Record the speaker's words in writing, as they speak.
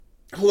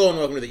Hello and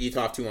welcome to the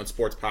ETOF 21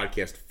 Sports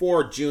Podcast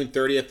for June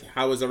 30th.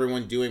 How is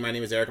everyone doing? My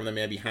name is Eric. I'm the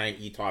man behind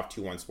ETOF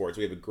 21 Sports.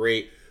 We have a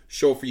great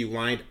show for you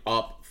lined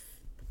up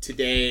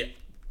today.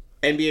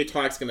 NBA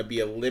talk is going to be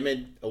a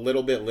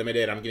little bit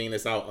limited. I'm getting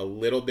this out a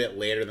little bit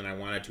later than I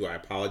wanted to. I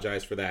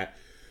apologize for that.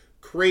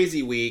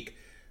 Crazy week.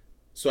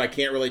 So I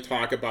can't really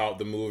talk about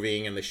the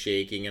moving and the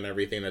shaking and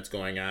everything that's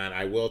going on.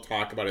 I will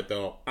talk about it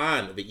though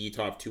on the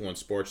ETOF 21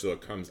 Sports, so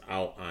it comes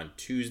out on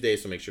Tuesday.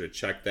 So make sure to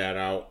check that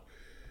out.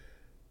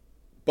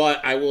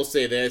 But I will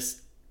say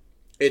this,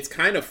 it's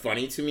kind of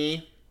funny to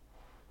me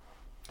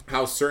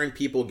how certain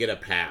people get a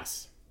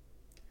pass.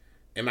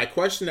 And my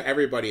question to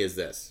everybody is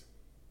this.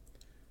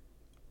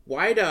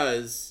 Why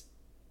does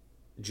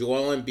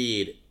Joel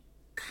Embiid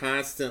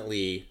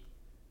constantly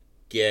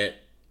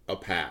get a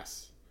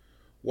pass?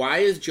 Why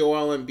is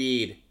Joel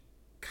Embiid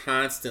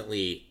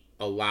constantly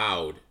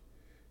allowed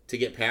to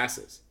get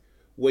passes?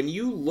 When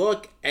you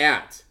look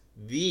at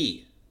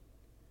the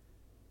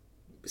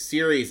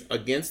series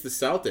against the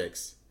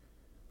Celtics,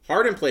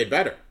 Harden played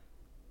better.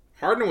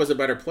 Harden was a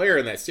better player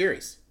in that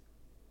series.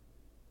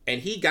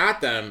 And he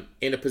got them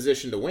in a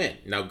position to win.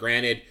 Now,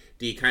 granted,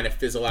 did he kind of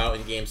fizzle out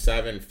in Game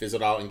 7,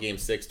 fizzled out in Game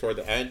 6 toward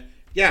the end?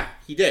 Yeah,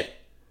 he did.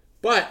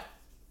 But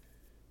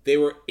they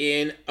were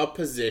in a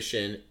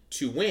position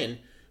to win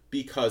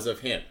because of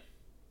him.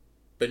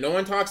 But no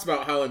one talks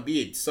about how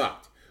Embiid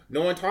sucked.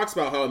 No one talks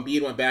about how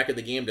Embiid went back in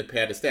the game to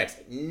pad his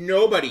stats.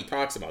 Nobody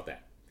talks about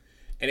that.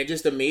 And it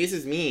just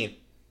amazes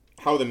me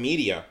how the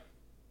media,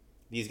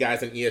 these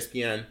guys on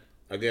ESPN,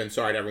 again,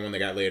 sorry to everyone that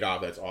got laid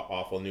off. That's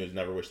awful news.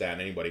 Never wish that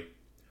on anybody.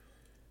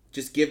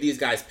 Just give these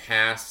guys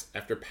pass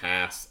after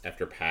pass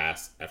after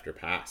pass after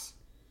pass.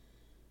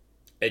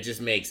 It just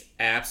makes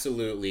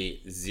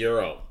absolutely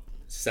zero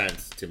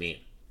sense to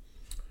me.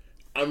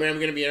 I mean, I'm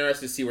going to be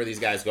interested to see where these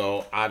guys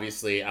go.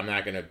 Obviously, I'm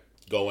not going to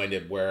go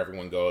into where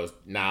everyone goes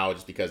now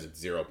just because it's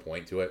 0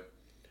 point to it.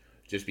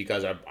 Just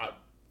because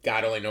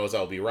God only knows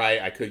I'll be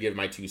right. I could give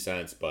my 2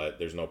 cents, but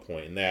there's no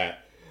point in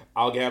that.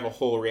 I'll have a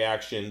whole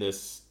reaction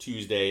this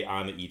Tuesday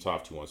on the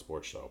ETOF 21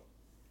 Sports Show.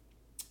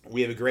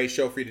 We have a great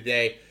show for you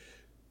today.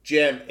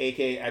 Jim,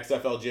 a.k.a.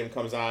 XFL Jim,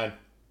 comes on.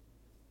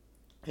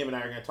 Him and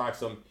I are going to talk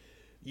some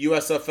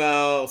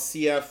USFL,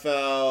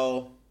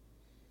 CFL,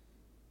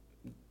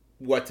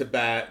 what to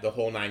bet, the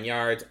whole 9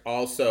 yards.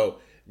 Also,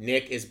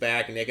 Nick is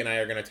back. Nick and I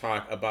are going to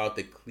talk about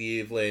the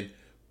Cleveland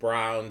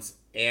Browns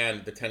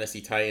and the Tennessee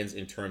Titans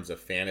in terms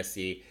of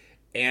fantasy.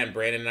 And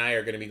Brandon and I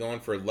are going to be going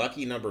for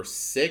lucky number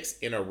 6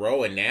 in a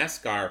row in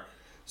NASCAR.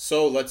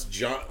 So let's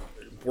jump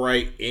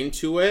right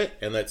into it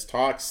and let's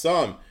talk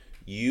some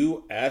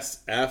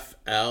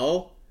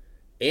USFL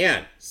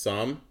and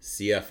some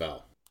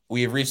CFL.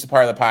 We have reached the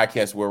part of the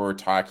podcast where we're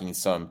talking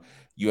some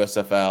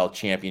USFL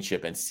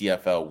Championship and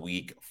CFL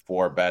Week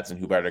 4 bets. And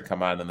who better to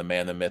come on than the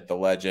man, the myth, the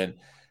legend,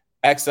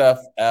 XFL,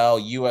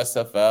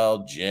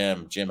 USFL,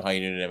 Jim. Jim, how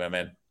you doing today, my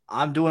man?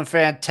 I'm doing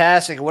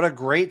fantastic. What a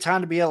great time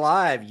to be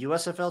alive.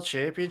 USFL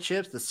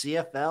championships, the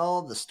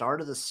CFL, the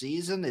start of the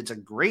season. It's a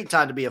great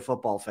time to be a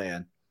football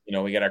fan. You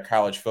know, we got our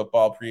college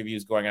football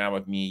previews going on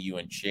with me, you,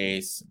 and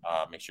Chase.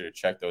 Make sure to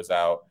check those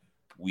out.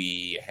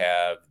 We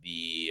have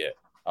the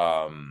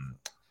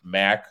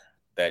MAC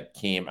that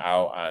came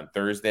out on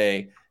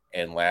Thursday.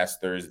 And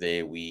last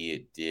Thursday,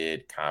 we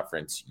did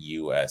Conference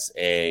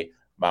USA.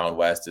 Mountain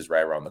West is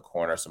right around the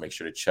corner, so make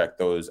sure to check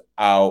those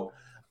out.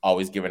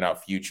 Always giving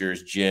out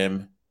futures.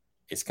 Jim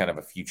is kind of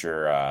a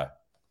future I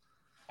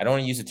don't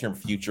want to use the term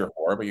future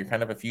whore, but you're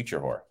kind of a future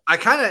whore. I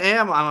kind of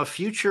am. I'm a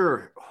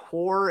future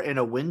whore and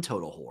a win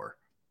total whore.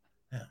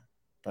 Yeah.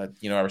 But,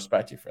 you know, I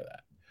respect you for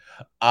that.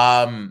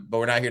 But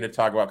we're not here to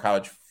talk about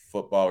college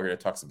football. We're here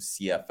to talk some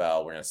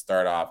CFL. We're going to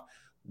start off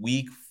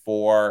week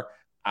 4.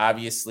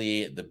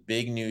 Obviously, the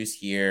big news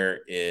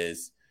here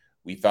is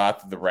we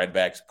thought that the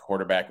Redbacks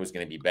quarterback was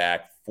going to be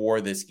back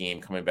for this game,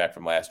 coming back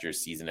from last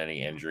year's season-ending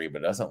injury,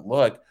 but it doesn't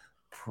look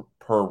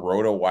per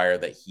RotoWire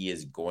that he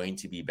is going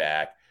to be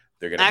back.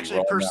 They're going to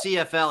actually per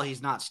CFL,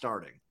 he's not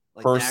starting.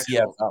 Like per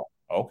CFL,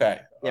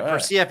 okay. Yeah, per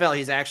CFL,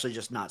 he's actually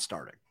just not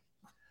starting.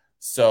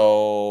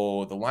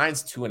 So the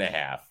line's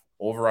 2.5.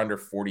 Over under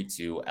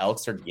 42.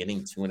 Elks are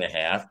getting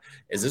 2.5.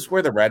 Is this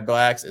where the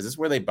Redblacks? Is this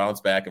where they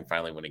bounce back and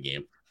finally win a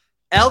game?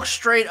 Elks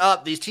straight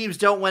up. These teams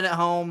don't win at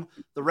home.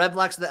 The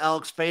Redblacks and the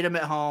Elks, fade them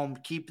at home.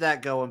 Keep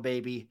that going,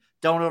 baby.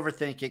 Don't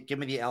overthink it. Give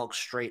me the Elks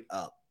straight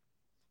up.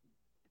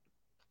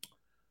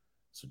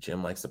 So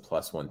Jim likes the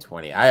plus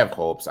 120. I have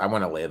hopes. I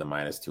want to lay the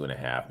minus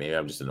 2.5. Maybe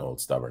I'm just an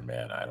old stubborn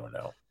man. I don't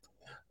know.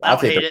 I'll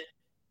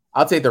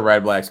take the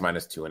Redblacks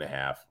minus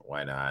 2.5.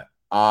 Why not?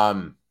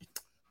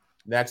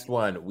 Next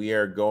one, we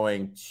are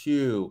going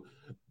to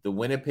the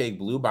Winnipeg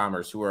Blue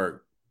Bombers, who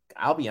are,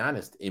 I'll be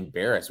honest,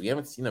 embarrassed. We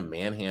haven't seen them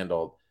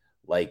manhandled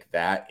like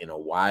that in a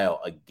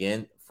while.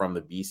 Again, from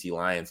the BC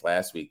Lions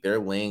last week, they're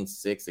laying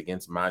 6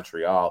 against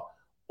Montreal.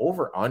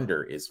 Over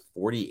under is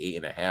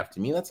 48.5. To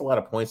me, that's a lot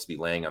of points to be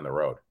laying on the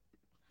road.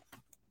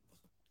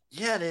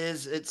 Yeah, it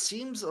is. It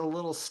seems a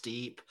little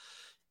steep.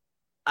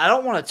 I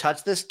don't want to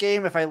touch this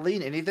game. If I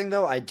lean anything,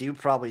 though, I do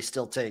probably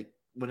still take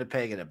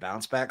Winnipeg in a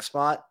bounce back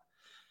spot.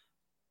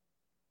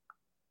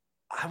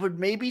 I would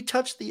maybe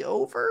touch the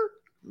over,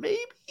 maybe.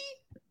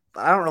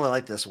 But I don't really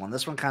like this one.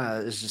 This one kind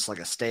of is just like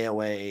a stay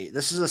away.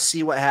 This is a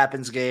see what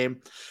happens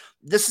game.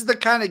 This is the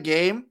kind of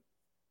game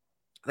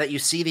that you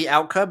see the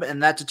outcome,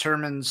 and that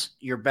determines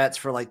your bets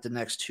for like the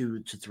next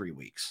 2 to 3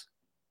 weeks.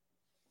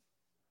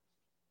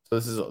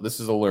 So this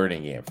is a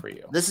learning game for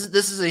you. This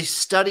is a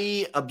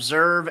study,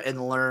 observe,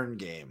 and learn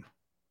game.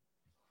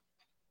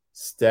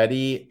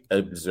 Study,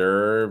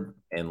 observe,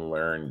 and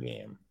learn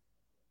game.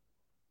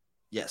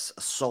 Yes,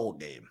 a soul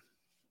game.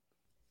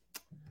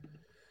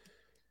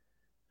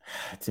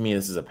 To me,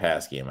 this is a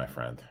pass game, my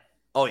friend.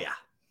 Oh, yeah.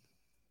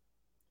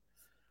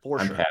 For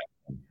sure.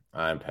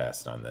 I'm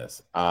passing on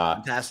this.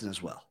 I'm passing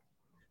as well.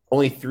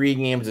 Only 3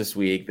 games this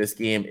week. This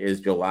game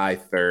is July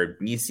 3rd.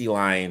 BC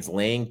Lions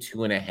laying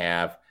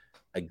 2.5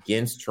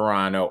 against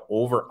Toronto,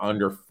 over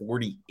under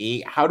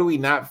 48. How do we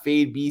not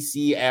fade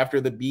BC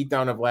after the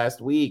beatdown of last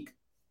week?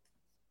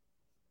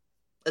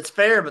 It's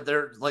fair, but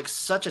they're like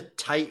such a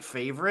tight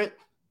favorite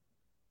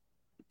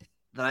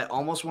that I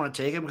almost want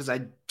to take them because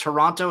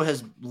Toronto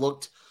has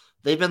looked,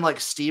 they've been like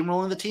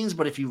steamrolling the teams,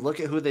 but if you look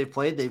at who they've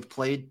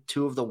played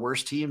 2 of the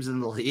worst teams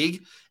in the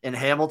league in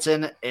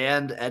Hamilton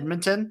and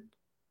Edmonton.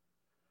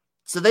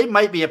 So they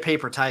might be a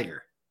paper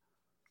tiger.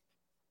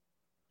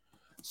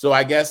 So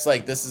I guess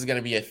like this is going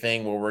to be a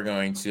thing where we're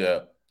going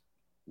to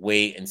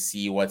wait and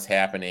see what's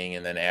happening,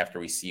 and then after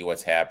we see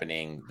what's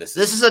happening, this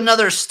is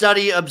another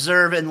study,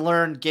 observe, and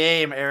learn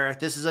game, Eric.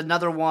 This is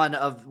another one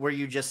of where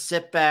you just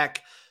sit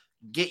back,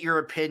 get your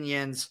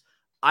opinions.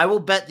 I will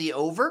bet the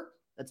over.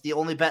 That's the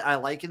only bet I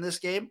like in this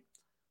game.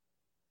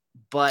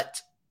 But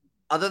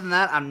other than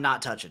that, I'm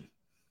not touching.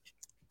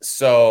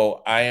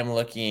 So I am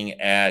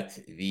looking at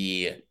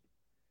the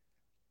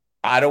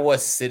Ottawa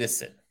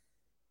Citizen,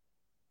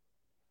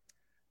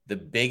 the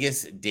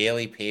biggest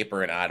daily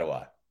paper in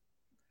Ottawa.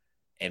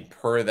 And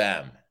per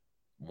them,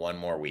 1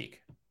 more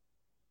week.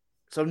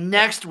 So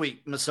next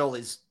week,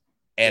 Masoli's.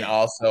 And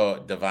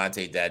also,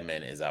 Devontae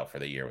Dedmon is out for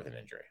the year with an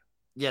injury.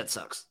 Yeah, it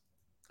sucks.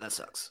 That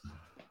sucks.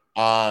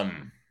 I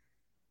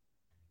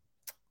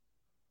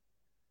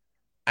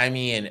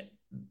mean,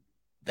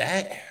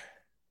 that...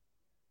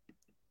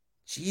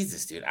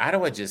 Jesus, dude.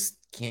 Ottawa just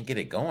can't get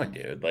it going,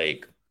 dude.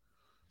 Like...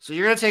 So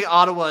you're going to take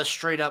Ottawa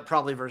straight up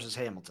probably versus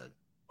Hamilton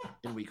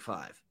in week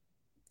 5.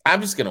 I'm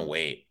just going to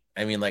wait.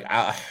 I mean, like...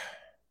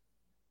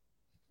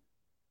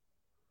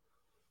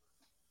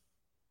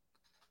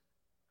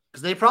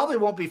 Because they probably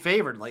won't be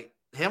favored. Like,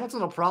 Hamilton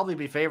will probably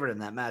be favored in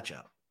that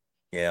matchup.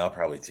 Yeah, I'll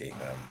probably take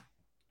them.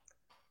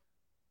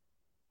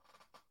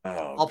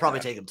 I'll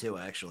probably take them too,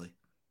 actually.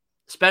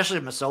 Especially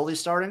if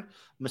Masoli's starting.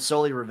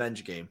 Masoli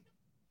revenge game.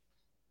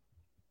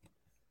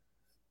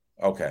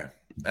 Okay.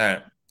 All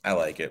right. I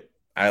like it.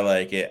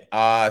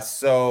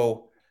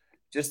 So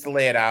just to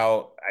lay it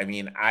out, I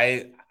mean,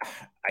 I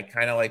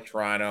kind of like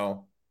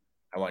Toronto.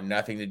 I want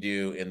nothing to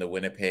do in the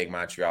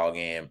Winnipeg-Montreal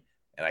game,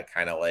 and I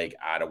kind of like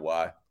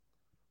Ottawa.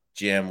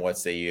 Jim, what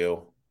say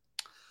you?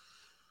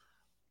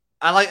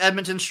 I like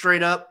Edmonton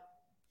straight up,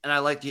 and I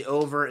like the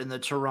over in the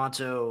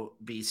Toronto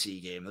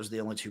BC game. Those are the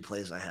only 2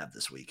 plays I have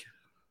this week.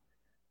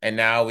 And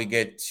now we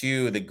get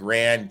to the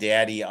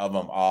granddaddy of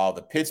them all,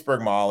 the Pittsburgh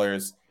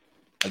Maulers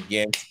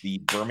against the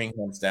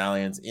Birmingham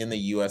Stallions in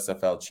the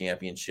USFL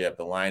Championship.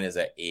 The line is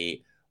at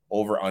 8.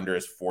 Over-under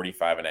is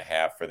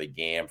 45.5 for the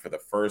game for the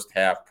first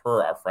half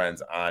per our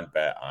friends on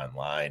Bet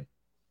Online.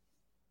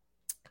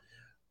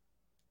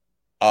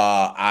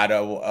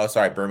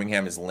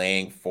 Birmingham is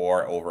laying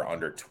 4, over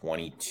under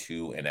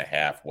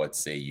 22.5. What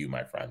say you,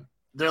 my friend?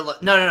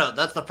 No.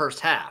 That's the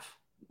first half.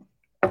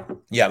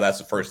 Yeah, that's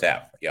the first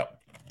half. Yep.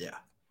 Yeah.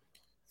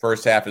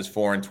 First half is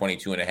 4 and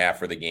 22.5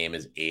 for the game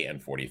is 8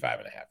 and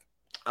 45.5.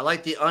 I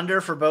like the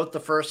under for both the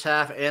first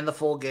half and the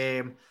full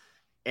game.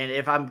 And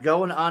if I'm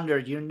going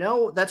under,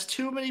 that's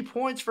too many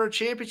points for a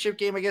championship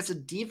game against a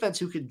defense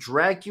who could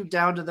drag you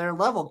down to their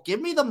level.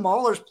 Give me the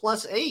Maulers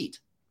plus 8.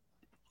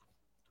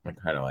 I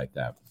kind of like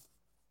that.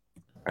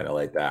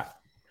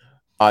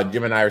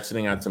 Jim and I are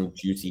sitting on some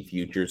juicy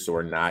futures, so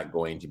we're not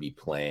going to be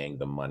playing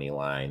the money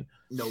line.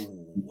 No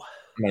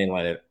money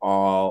line at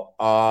all.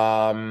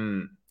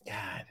 God,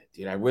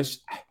 dude, I wish.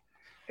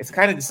 It's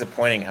kind of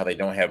disappointing how they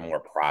don't have more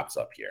props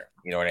up here.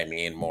 You know what I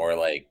mean? More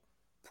like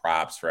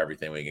props for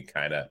everything we can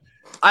kind of.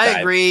 I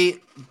agree.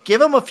 Give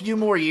them a few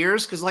more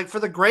years because, like, for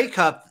the Grey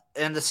Cup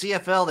and the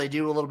CFL, they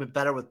do a little bit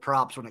better with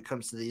props when it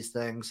comes to these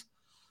things.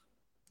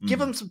 Give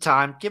them some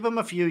time. Give them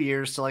a few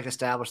years to like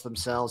establish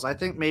themselves. I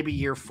think maybe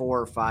year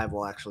 4 or 5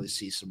 we'll actually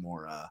see some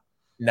more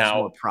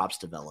props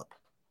develop.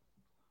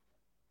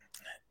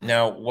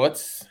 Now,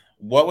 what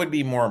would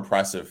be more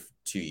impressive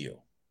to you?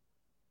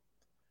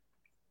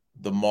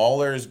 The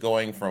Maulers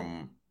going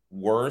from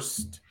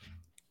worst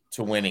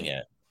to winning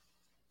it,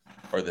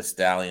 or the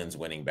Stallions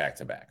winning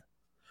back-to-back?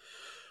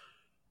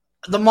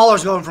 The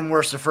Maulers going from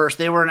worst to first.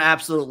 They were an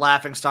absolute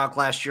laughingstock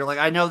last year. Like,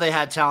 I know they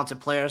had talented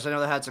players. I know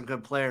they had some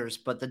good players,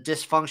 but the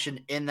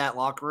dysfunction in that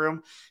locker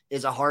room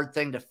is a hard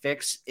thing to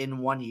fix in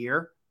 1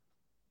 year.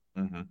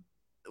 Mm-hmm.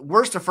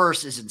 Worst to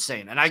first is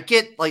insane. And I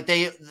get like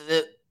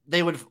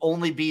they would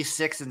only be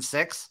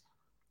 6-6,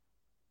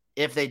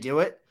 if they do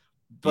it,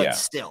 but Yeah.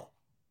 still,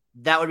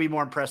 that would be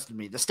more impressive to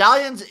me. The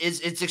Stallions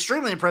it's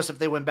extremely impressive if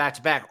they win back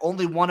to back.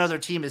 Only one other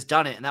team has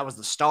done it, and that was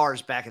the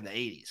Stars back in the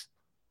 80s.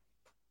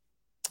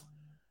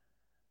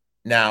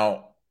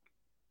 Now,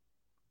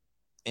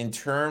 in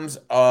terms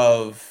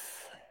of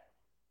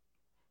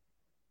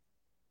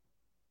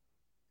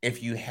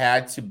if you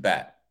had to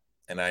bet,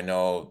 and I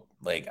know,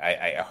 like,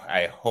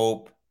 I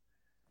hope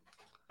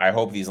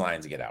these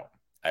lines get out.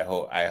 I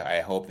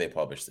hope they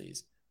publish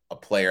these. A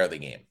player of the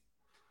game.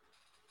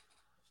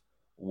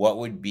 What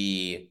would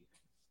be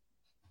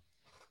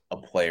a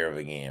player of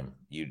the game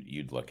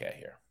you'd look at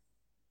here?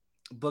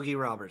 Boogie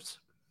Roberts.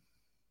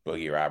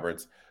 Boogie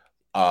Roberts.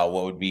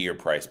 What would be your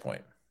price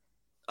point?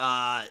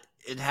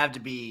 It'd have to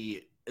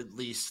be at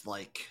least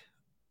like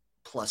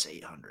plus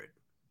 800.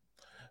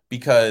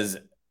 Because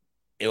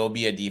it will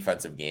be a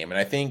defensive game. And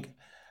I think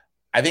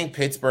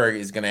Pittsburgh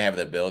is going to have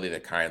the ability to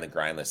kind of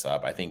grind this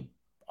up. I think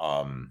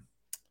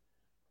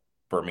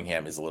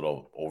Birmingham is a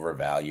little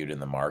overvalued in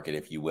the market,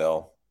 if you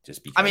will,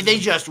 just because. I mean, they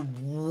just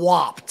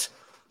whopped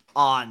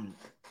on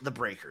the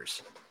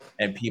Breakers.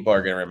 And people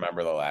are going to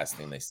remember the last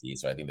thing they see.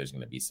 So I think there's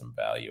going to be some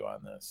value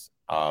on this.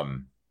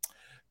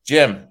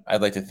 Jim,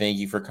 I'd like to thank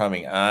you for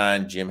coming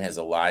on. Jim has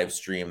a live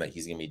stream that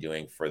he's going to be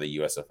doing for the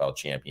USFL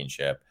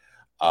Championship.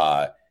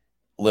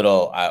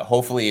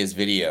 Hopefully his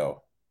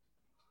video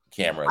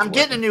camera. I'm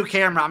getting a new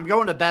camera. I'm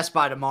going to Best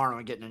Buy tomorrow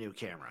and getting a new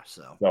camera.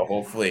 So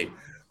hopefully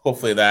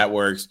that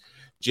works.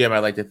 Jim, I'd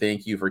like to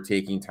thank you for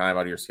taking time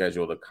out of your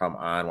schedule to come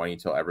on. Why don't you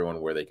tell everyone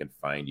where they can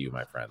find you,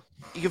 my friend?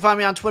 You can find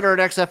me on Twitter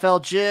at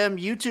XFL Jim,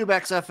 YouTube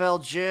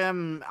XFL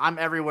Jim. I'm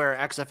everywhere.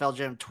 XFL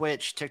Jim,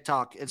 Twitch,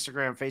 TikTok,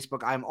 Instagram,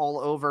 Facebook. I'm all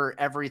over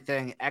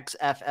everything.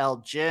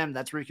 XFL Jim.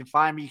 That's where you can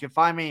find me. You can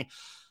find me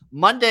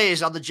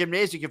Mondays on the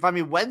Gymnasium. You can find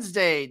me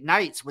Wednesday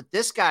nights with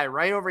this guy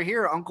right over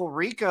here, Uncle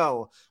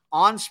Rico,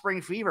 on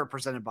Spring Fever,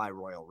 presented by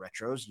Royal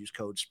Retros. Use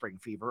code Spring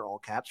Fever, all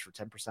caps, for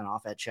 10%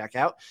 off at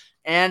checkout.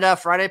 And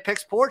Friday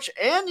Picks Porch.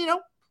 And,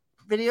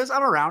 videos.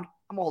 I'm around.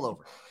 I'm all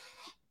over.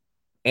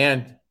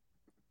 And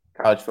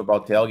college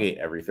football tailgate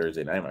every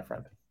Thursday night, my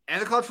friend. And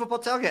the college football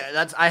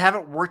tailgate. I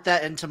haven't worked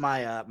that into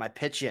my my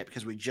pitch yet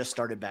because we just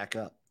started back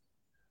up.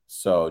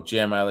 So,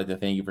 Jim, I'd like to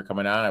thank you for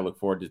coming on. I look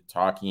forward to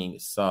talking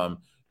some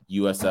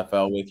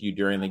USFL with you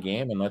during the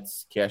game. And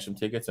let's cash some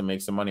tickets and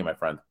make some money, my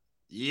friend.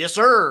 Yes,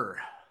 sir.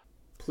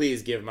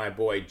 Please give my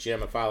boy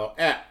Jim a follow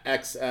at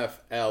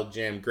XFL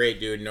Jim. Great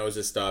dude, knows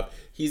his stuff.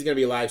 He's going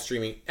to be live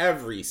streaming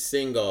every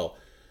single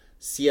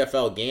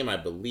CFL game, I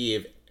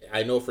believe.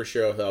 I know for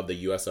sure he'll have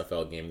the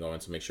USFL game going,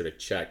 so make sure to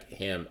check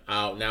him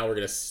out. Now we're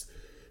going to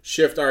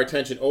shift our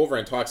attention over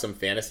and talk some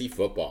fantasy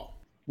football.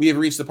 We have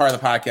reached the part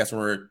of the podcast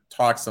where we're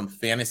talk some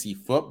fantasy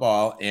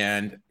football,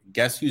 and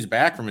guess who's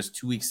back from his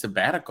 2-week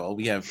sabbatical?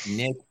 We have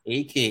Nick,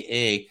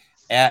 a.k.a.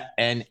 at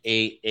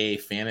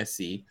NAA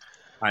Fantasy.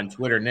 On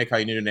Twitter. Nick, how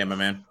you doing today, my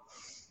man?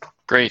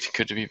 Great.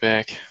 Good to be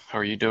back. How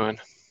are you doing?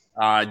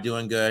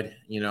 Doing good.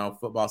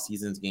 Football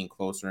season's getting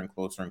closer and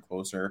closer and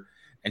closer.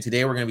 And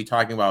today we're going to be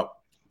talking about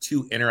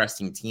two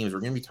interesting teams.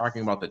 We're going to be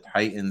talking about the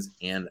Titans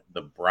and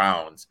the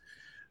Browns.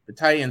 The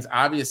Titans,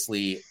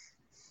 obviously,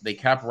 they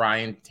kept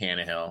Ryan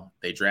Tannehill.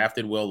 They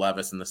drafted Will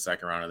Levis in the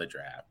second round of the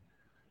draft.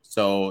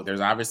 So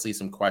there's obviously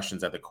some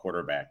questions at the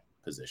quarterback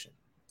position.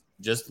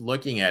 Just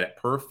looking at it,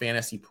 per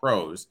Fantasy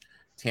Pros,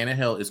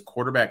 Tannehill is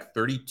quarterback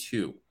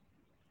 32.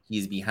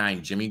 He's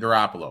behind Jimmy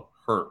Garoppolo,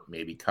 hurt,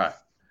 maybe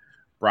cut.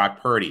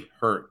 Brock Purdy,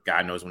 hurt,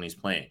 God knows when he's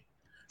playing.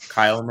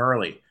 Kyle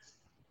Murray,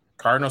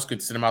 Cardinals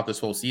could sit him out this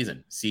whole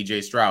season.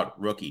 CJ Stroud,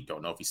 rookie,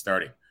 don't know if he's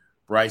starting.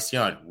 Bryce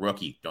Young,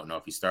 rookie, don't know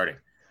if he's starting.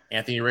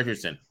 Anthony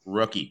Richardson,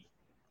 rookie,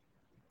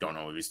 don't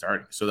know if he's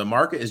starting. So the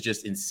market is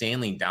just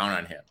insanely down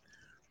on him.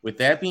 With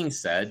that being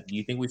said, do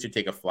you think we should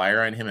take a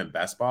flyer on him in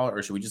best ball,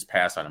 or should we just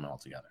pass on him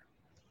altogether?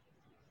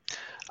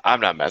 I'm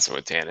not messing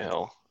with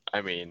Tannehill.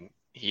 I mean,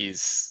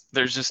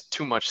 there's just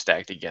too much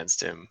stacked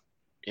against him,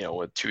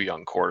 with two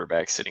young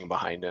quarterbacks sitting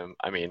behind him.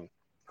 I mean,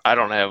 I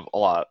don't have a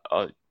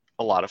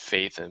lot of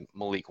faith in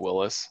Malik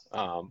Willis,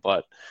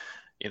 but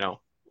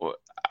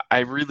I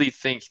really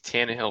think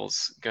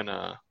Tannehill's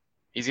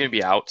he's gonna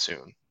be out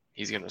soon.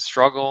 He's gonna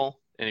struggle,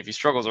 and if he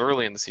struggles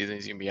early in the season,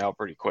 he's gonna be out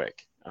pretty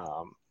quick.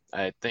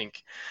 I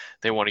think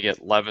they want to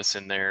get Levis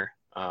in there.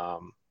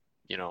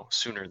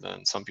 Sooner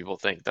than some people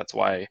think. That's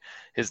why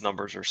his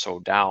numbers are so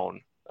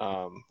down,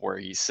 where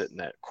he's sitting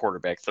at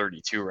quarterback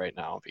 32 right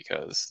now,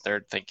 because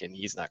they're thinking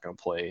he's not going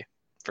to play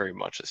very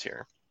much this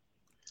year.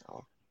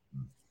 So.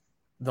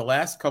 The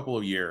last couple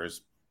of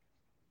years,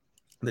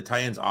 the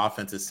Titans'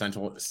 offense is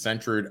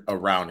centered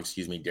around,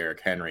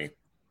 Derrick Henry.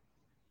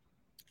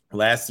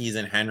 Last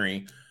season,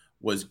 Henry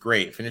was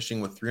great, finishing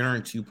with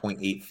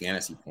 302.8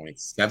 fantasy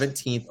points,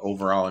 17th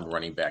overall in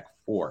running back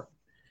 4.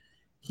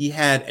 He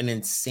had an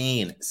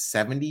insane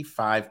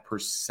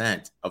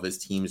 75% of his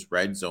team's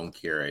red zone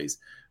carries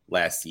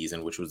last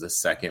season, which was the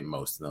second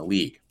most in the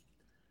league.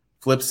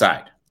 Flip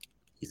side,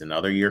 he's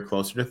another year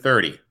closer to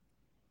 30.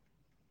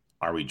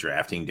 Are we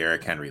drafting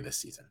Derrick Henry this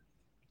season?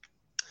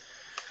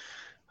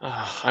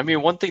 I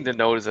mean, one thing to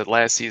note is that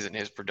last season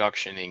his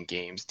production in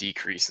games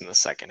decreased in the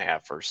second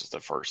half versus the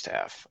first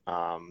half.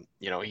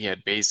 He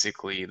had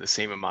basically the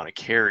same amount of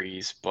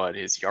carries, but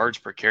his yards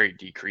per carry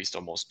decreased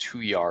almost 2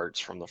 yards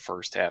from the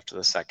first half to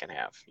the second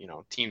half.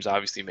 Teams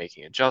obviously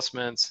making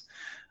adjustments.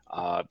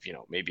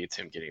 Maybe it's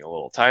him getting a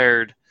little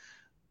tired.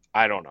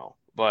 I don't know.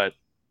 But,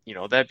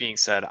 that being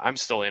said, I'm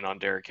still in on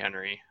Derrick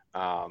Henry.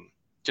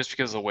 Just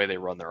because of the way they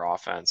run their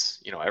offense,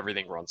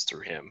 everything runs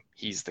through him.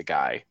 He's the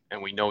guy,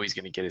 and we know he's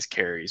going to get his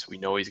carries. We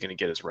know he's going to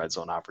get his red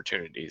zone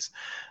opportunities.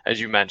 As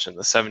you mentioned,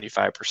 the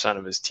 75%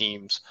 of his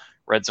team's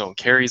red zone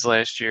carries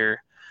last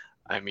year.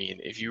 I mean,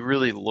 if you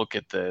really look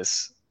at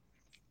this,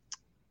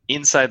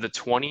 inside the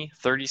 20,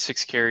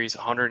 36 carries,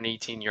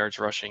 118 yards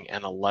rushing,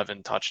 and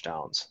 11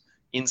 touchdowns.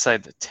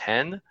 Inside the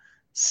 10,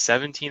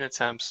 17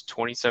 attempts,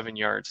 27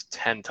 yards,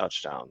 10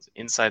 touchdowns.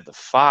 Inside the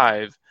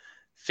 5,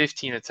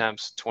 15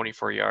 attempts,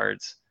 24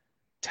 yards,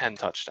 10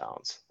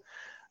 touchdowns.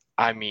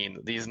 I mean,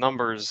 these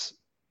numbers,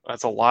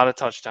 that's a lot of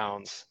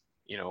touchdowns.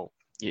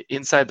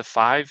 Inside the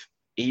 5,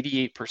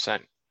 88%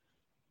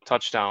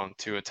 touchdown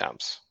to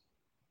attempts.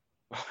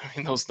 I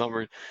mean, those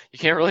numbers, you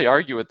can't really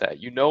argue with that.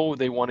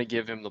 They want to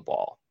give him the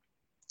ball.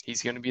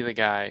 He's going to be the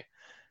guy.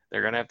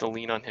 They're going to have to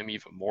lean on him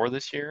even more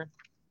this year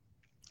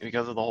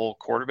because of the whole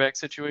quarterback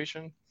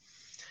situation.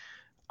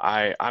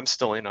 I'm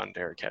still in on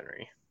Derrick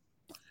Henry.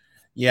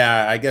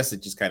 Yeah, I guess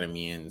it just kind of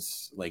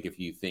means like if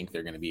you think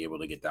they're going to be able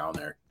to get down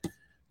there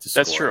to score.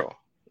 That's true.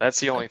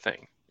 That's the only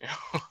thing.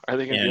 Are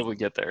they going to be able to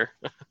get there?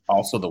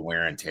 Also, the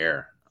wear and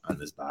tear on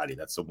this body.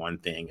 That's the one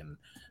thing. And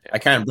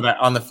yeah.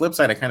 On the flip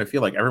side, I kind of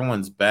feel like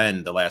everyone's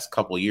been the last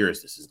couple of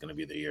years. This is going to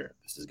be the year.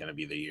 This is going to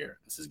be the year.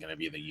 This is going to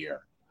be the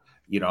year.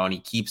 And he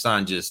keeps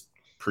on just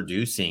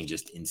producing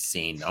just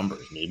insane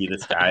numbers. Maybe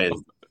this guy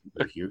is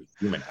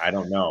human. I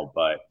don't know,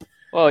 but.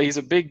 Well, he's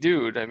a big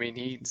dude. I mean,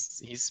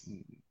 he's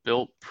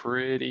built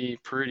pretty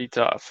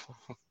tough.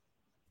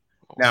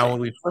 Now, when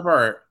we flip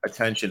our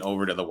attention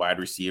over to the wide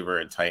receiver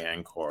and tight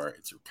end core,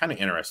 it's kind of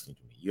interesting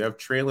to me. You have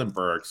Treylon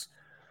Burks,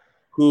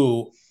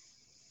 who,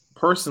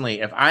 personally,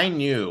 if I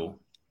knew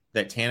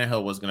that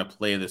Tannehill was going to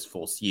play this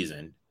full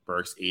season,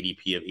 Burks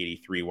ADP of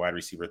 83, wide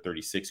receiver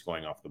 36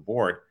 going off the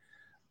board,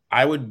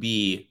 I would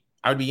be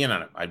in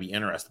on it. I'd be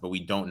interested, but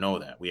we don't know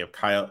that. We have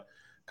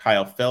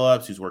Kyle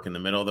Phillips, who's working the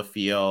middle of the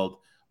field.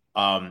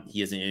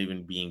 He isn't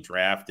even being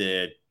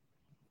drafted.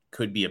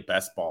 Could be a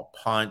best ball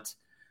punt.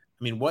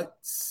 I mean,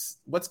 what's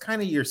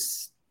kind of your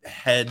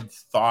head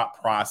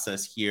thought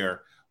process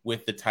here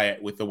with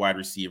the wide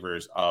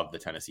receivers of the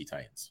Tennessee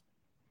Titans?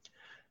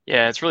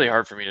 Yeah, it's really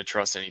hard for me to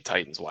trust any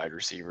Titans wide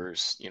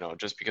receivers,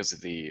 just because of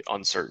the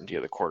uncertainty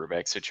of the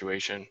quarterback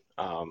situation.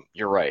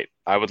 You're right.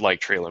 I would like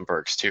Treylon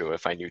Burks too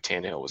if I knew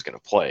Tannehill was going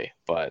to play,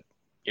 but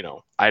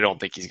I don't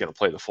think he's going to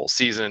play the full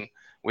season.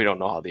 We don't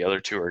know how the other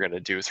two are going to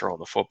do throwing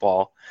the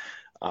football.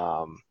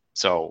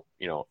 So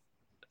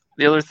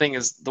the other thing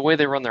is the way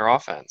they run their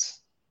offense.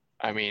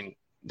 I mean,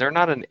 they're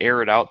not an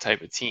air it out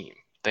type of team.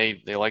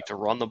 They like to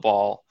run the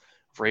ball.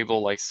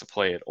 Vrabel likes to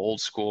play it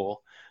old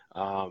school.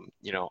 I'm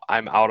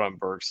out on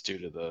Burks due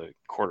to the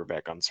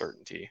quarterback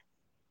uncertainty.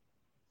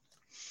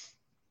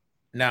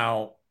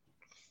 Now,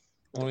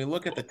 when we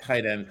look at the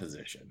tight end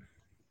position,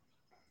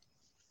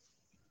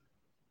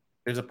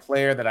 there's a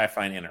player that I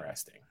find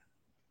interesting.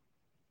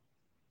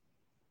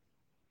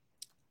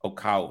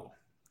 Okawu,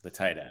 the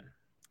tight end.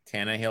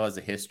 Tannehill has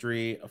a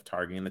history of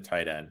targeting the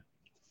tight end.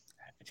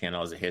 Tannehill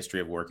has a history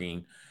of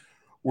working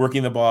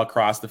the ball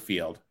across the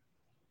field.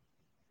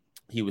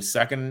 He was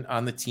second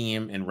on the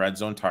team in red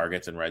zone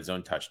targets and red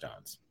zone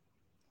touchdowns.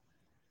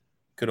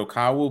 Could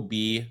Okawu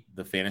be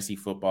the fantasy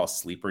football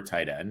sleeper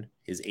tight end?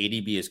 His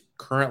ADB is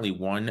currently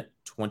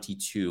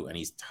 122, and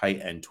he's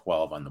tight end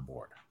 12 on the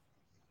board.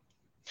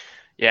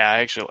 Yeah, I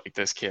actually like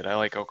this kid. I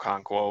like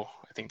Okonkwo.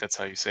 I think that's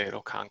how you say it,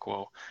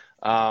 Okonkwo.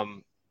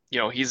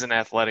 He's an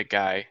athletic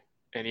guy,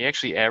 and he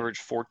actually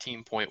averaged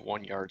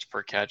 14.1 yards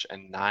per catch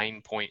and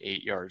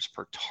 9.8 yards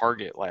per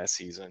target last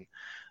season.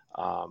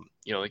 The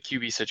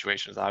QB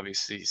situation is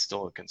obviously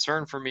still a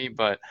concern for me,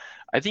 but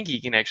I think he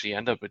can actually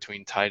end up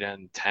between tight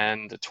end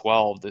 10 to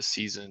 12 this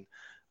season,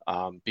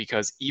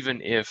 because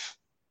even if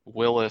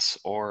Willis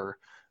or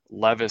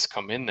Levis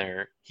come in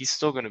there, he's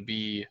still going to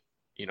be,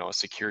 a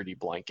security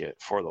blanket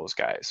for those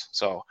guys.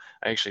 So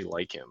I actually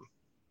like him.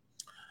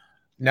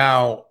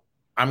 Now,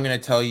 I'm going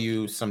to tell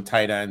you some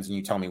tight ends, and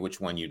you tell me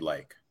which one you'd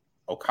like.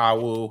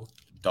 Okawu,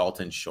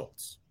 Dalton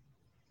Schultz.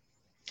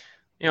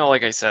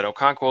 Like I said,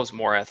 Okonkwo is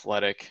more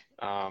athletic.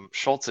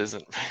 Schultz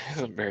isn't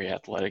very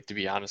athletic, to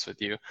be honest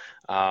with you.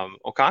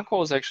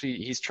 Okonkwo is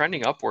he's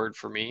trending upward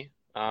for me,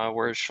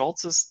 whereas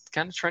Schultz is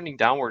kind of trending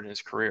downward in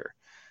his career.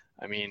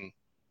 I mean,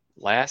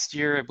 last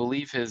year, I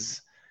believe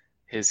his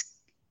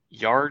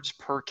yards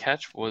per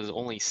catch was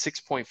only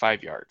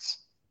 6.5 yards.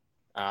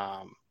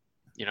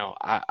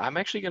 I'm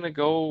actually going to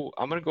go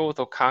with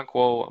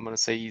Okonkwo. I'm going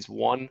to say he's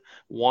one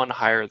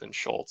higher than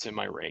Schultz in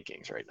my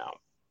rankings right now.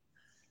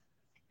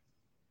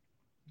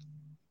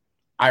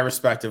 I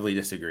respectively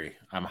disagree.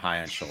 I'm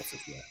high on Schultz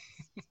as well.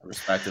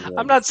 respectively.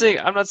 I'm not saying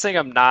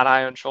I'm not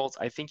high on Schultz.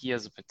 I think he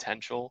has a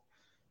potential,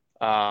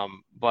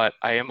 but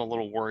I am a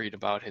little worried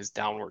about his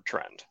downward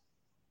trend.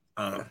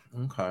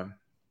 Okay.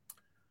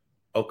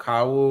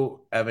 Okawu,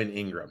 Evan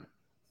Ingram.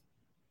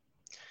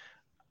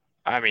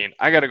 I mean,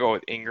 I got to go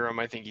with Ingram.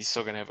 I think he's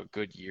still going to have a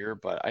good year,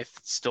 but I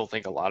still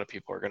think a lot of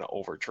people are going to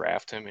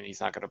overdraft him, and he's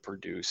not going to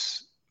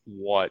produce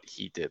what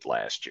he did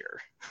last year.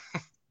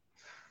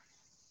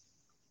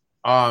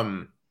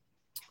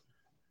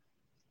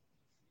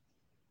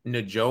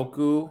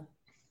 Njoku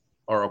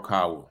or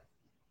Okawu?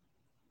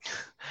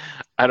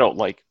 I don't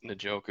like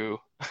Njoku,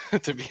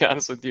 to be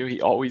honest with you.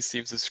 He always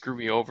seems to screw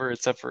me over,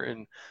 except for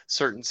in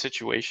certain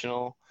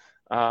situations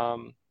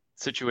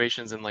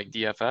in like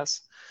DFS.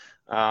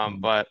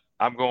 But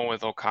I'm going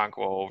with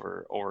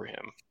Okonkwo over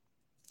him.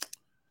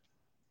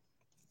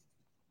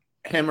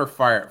 Him or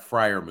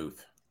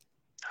Freiermuth?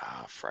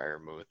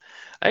 Freiermuth.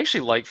 I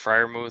actually like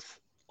Freiermuth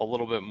a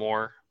little bit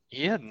more.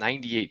 He had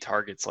 98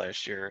 targets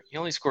last year. He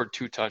only scored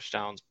 2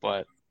 touchdowns,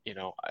 but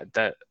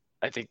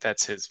I think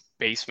that's his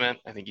basement.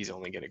 I think he's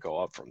only going to go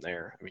up from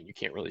there. I mean, you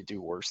can't really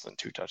do worse than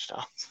 2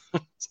 touchdowns.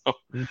 So.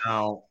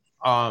 No.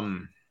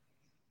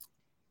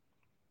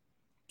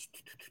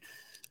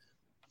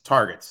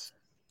 Targets.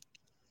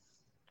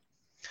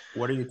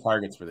 What are your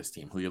targets for this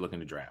team? Who are you looking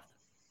to draft?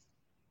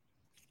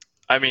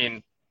 I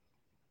mean,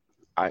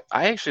 I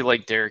actually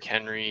like Derrick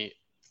Henry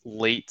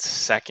late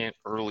second,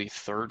 early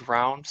third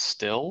round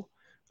still.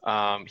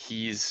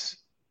 He's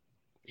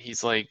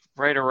like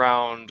right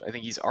around, I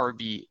think he's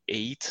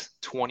RB8,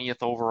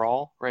 20th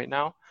overall right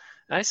now.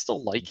 And I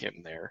still like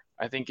him there.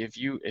 I think if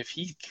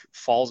he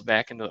falls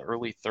back into the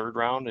early third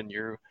round and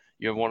you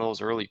have one of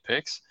those early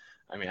picks,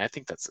 I mean, I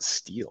think that's a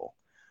steal.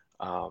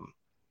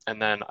 And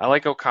then I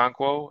like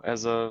Okonkwo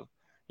as a,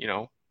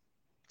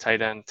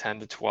 tight end 10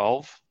 to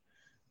 12.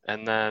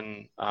 And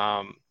then,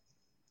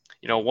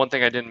 one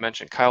thing I didn't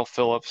mention, Kyle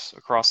Phillips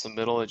across the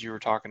middle that you were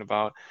talking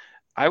about.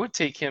 I would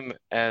take him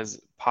as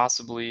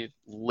possibly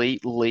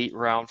late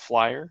round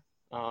flyer,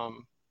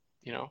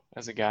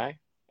 as a guy.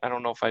 I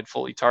don't know if I'd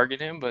fully target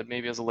him, but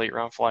maybe as a late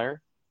round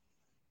flyer.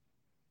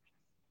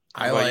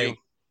 I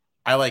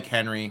like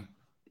Henry,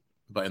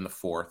 but in the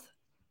 4th.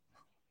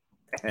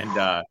 And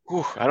I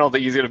don't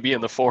think he's going to be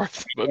in the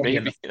 4th, but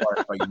maybe.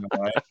 But you know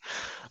what?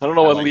 I don't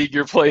know what league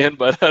you're playing,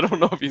 but I don't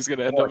know if he's going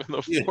to end up in the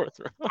 4th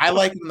round. I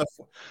like him in the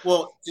 4th.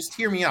 Well, just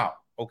hear me out,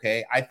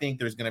 okay? I think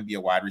there's going to be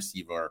a wide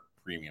receiver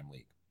premium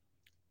league.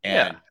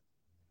 And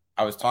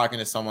I was talking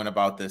to someone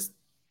about this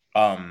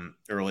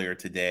earlier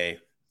today,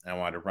 and I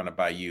wanted to run it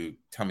by you.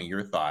 Tell me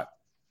your thought.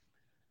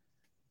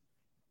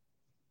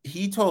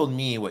 He told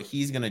me what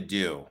he's going to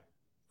do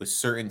with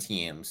certain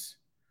teams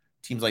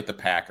like the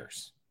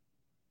Packers,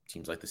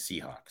 teams like the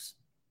Seahawks,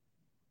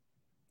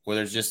 where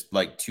there's just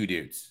like 2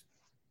 dudes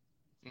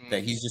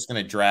that he's just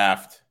going to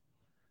draft.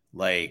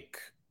 Like,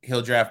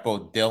 he'll draft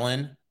both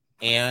Dillon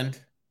and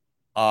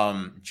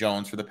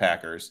Jones for the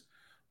Packers,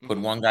 put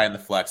one guy in the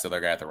flex, the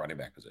other guy at the running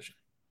back position.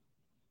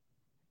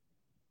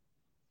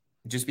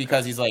 Just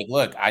because he's like,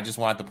 look, I just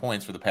want the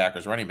points for the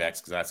Packers running backs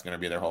because that's going to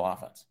be their whole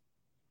offense.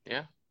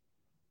 Yeah.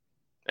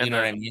 And you know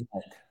what I mean?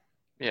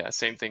 Yeah,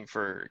 same thing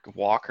for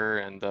Walker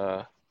and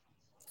the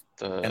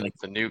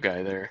new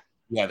guy there.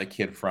 Yeah, the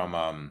kid from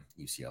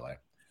UCLA.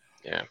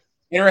 Yeah.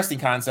 Interesting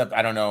concept.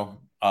 I don't know.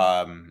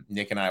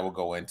 Nick and I will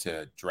go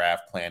into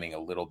draft planning a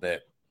little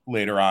bit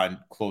later on,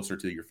 closer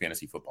to your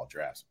fantasy football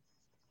drafts.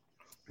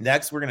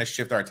 Next, we're going to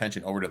shift our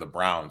attention over to the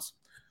Browns.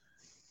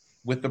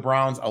 With the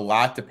Browns, a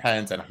lot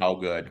depends on how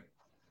good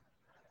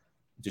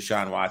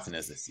Deshaun Watson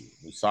is this season.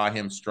 We saw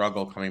him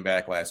struggle coming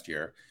back last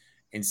year.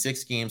 In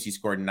 6 games, he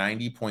scored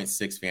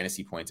 90.6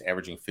 fantasy points,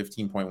 averaging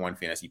 15.1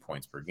 fantasy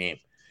points per game.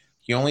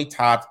 He only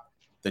topped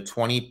the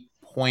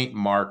 20-point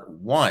mark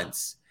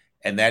once,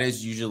 and that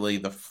is usually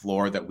the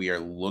floor that we are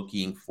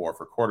looking for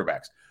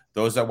quarterbacks.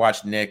 Those that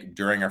watched Nick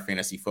during our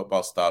fantasy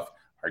football stuff,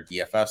 our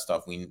DFS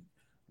stuff,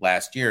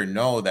 last year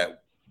know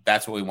that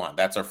that's what we want.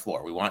 That's our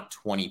floor. We want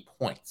 20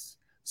 points,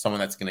 someone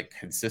that's going to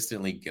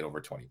consistently get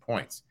over 20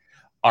 points.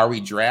 Are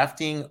we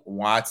drafting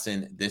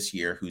Watson this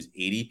year, whose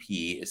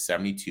ADP is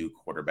 72,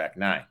 quarterback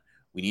 9?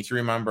 We need to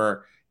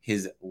remember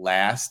his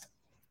last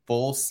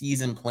full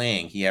season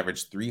playing, he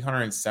averaged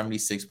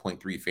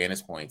 376.3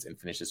 fantasy points and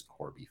finishes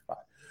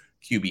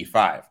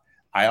QB5.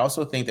 I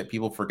also think that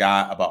people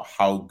forgot about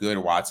how good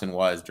Watson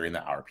was during the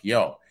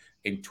RPO.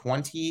 In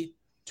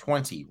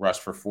 2020,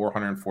 rushed for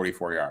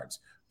 444 yards.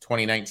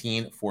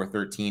 2019,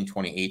 413.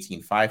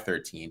 2018,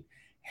 513.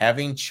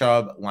 Having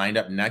Chubb lined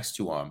up next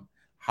to him,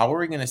 how are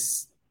we going to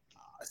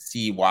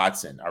see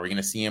Watson? Are we going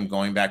to see him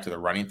going back to the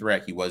running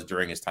threat he was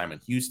during his time in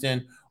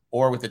Houston?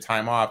 Or with the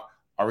time off,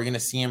 are we going to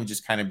see him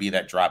just kind of be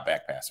that drop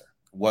back passer?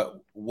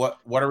 What are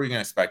we going to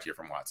expect here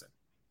from Watson?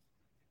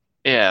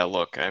 Yeah,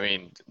 look, I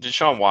mean,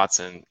 Deshaun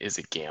Watson is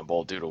a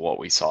gamble due to what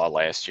we saw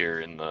last year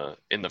in the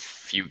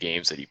few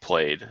games that he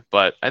played.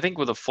 But I think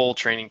with a full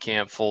training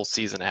camp, full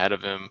season ahead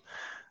of him,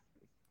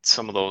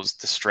 some of those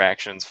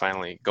distractions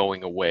finally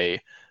going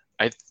away,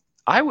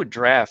 I would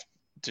draft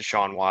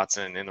Deshaun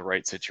Watson in the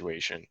right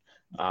situation.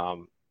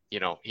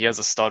 he has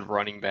a stud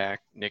running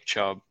back, Nick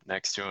Chubb,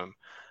 next to him.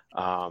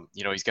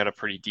 He's got a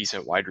pretty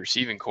decent wide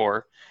receiving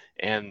core,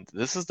 and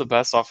this is the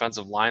best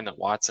offensive line that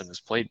Watson has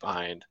played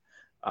behind.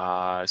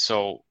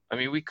 So, I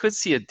mean, we could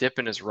see a dip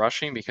in his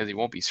rushing because he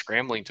won't be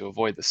scrambling to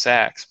avoid the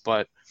sacks,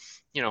 but,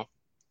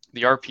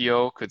 the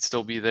RPO could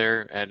still be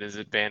there at his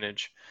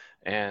advantage,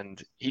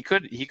 and he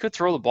could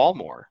throw the ball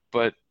more.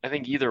 But I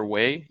think either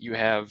way, he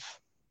has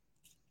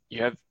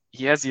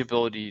the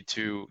ability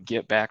to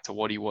get back to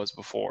what he was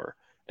before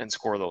and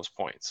score those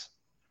points.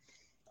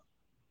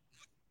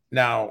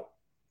 Now,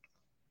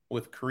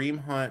 with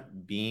Kareem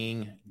Hunt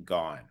being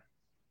gone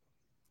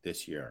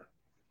this year,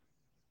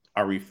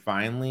 are we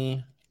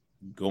finally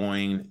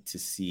going to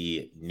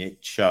see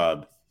Nick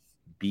Chubb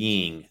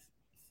being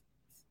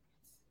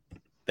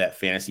that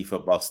fantasy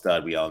football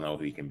stud we all know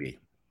who he can be?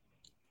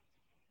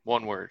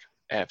 One word,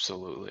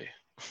 absolutely.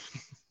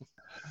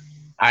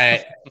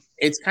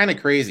 It's kind of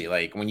crazy.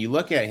 Like when you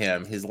look at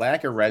him, his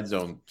lack of red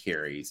zone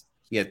carries,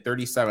 he had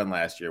 37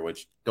 last year,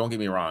 which don't get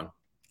me wrong,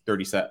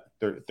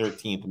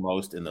 13th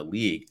most in the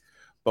league.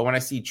 But when I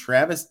see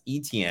Travis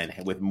Etienne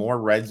with more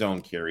red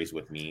zone carries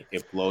with me,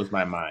 it blows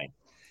my mind.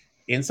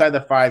 Inside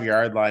the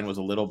 5-yard line was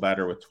a little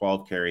better with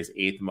 12 carries,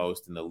 8th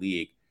most in the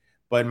league.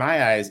 But in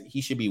my eyes,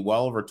 he should be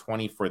well over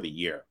 20 for the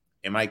year.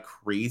 Am I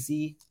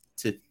crazy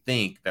to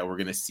think that we're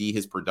going to see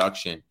his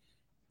production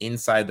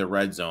inside the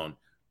red zone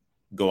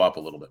go up a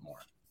little bit more?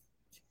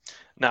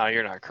 No,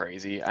 you're not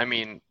crazy. I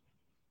mean,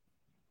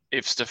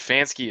 if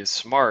Stefanski is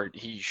smart,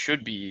 he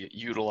should be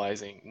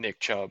utilizing Nick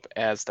Chubb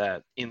as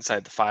that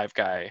inside the 5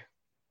 guy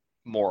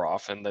more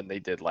often than they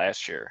did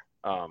last year.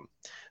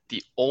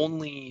 The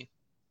only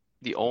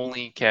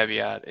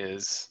caveat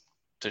is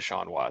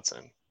Deshaun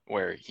Watson,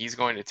 where he's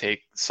going to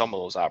take some of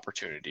those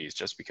opportunities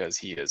just because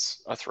he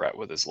is a threat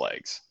with his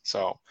legs.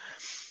 So,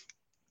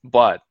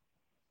 but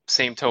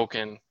same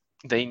token,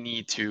 they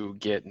need to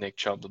get Nick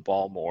Chubb the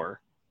ball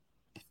more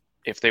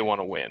if they want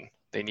to win.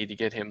 They need to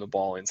get him the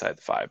ball inside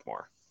the 5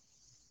 more.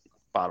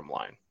 Bottom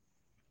line.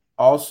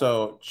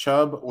 Also,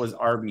 Chubb was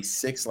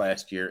RB6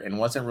 last year and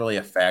wasn't really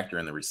a factor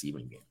in the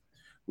receiving game.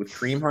 With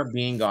Kareem Hunt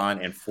being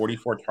gone and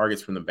 44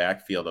 targets from the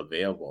backfield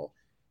available,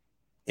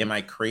 am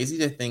I crazy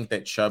to think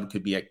that Chubb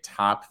could be a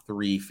top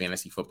 3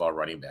 fantasy football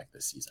running back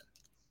this season?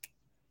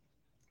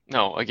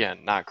 No, again,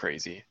 not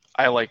crazy.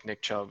 I like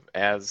Nick Chubb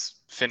as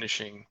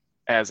finishing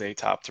as a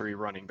top 3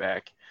 running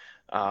back.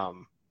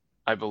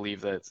 I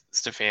believe that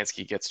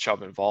Stefanski gets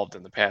Chubb involved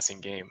in the passing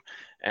game,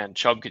 and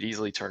Chubb could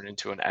easily turn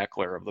into an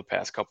Eckler of the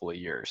past couple of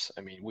years.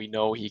 I mean, we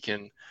know he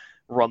can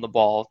run the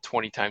ball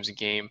 20 times a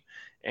game,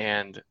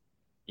 and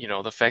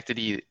the fact that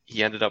he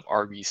ended up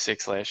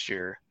RB6 last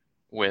year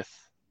with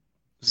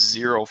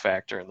 0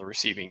 factor in the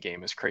receiving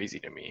game is crazy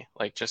to me.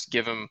 Like, just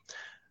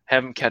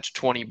have him catch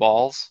 20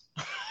 balls,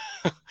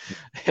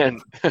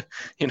 and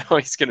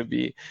he's gonna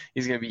be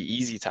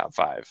easy top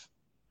 5.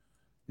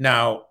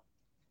 Now,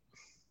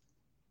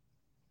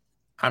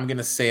 I'm going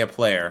to say a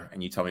player,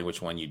 and you tell me which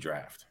one you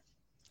draft.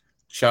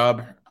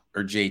 Chubb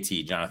or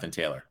JT, Jonathan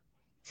Taylor?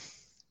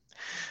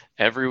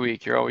 Every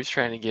week, you're always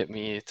trying to get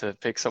me to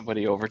pick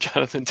somebody over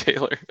Jonathan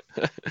Taylor.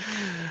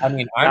 I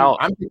mean,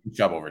 I'm picking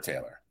Chubb over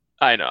Taylor.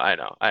 I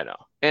know.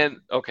 And,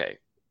 okay,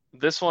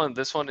 this one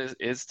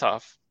is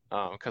tough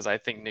because I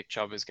think Nick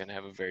Chubb is going to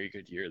have a very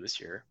good year this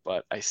year,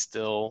 but I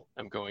still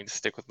am going to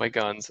stick with my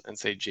guns and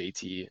say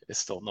JT is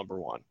still number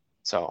 1.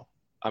 So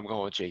I'm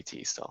going with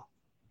JT still.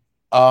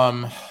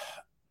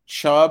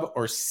 Chubb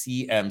or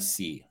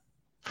CMC?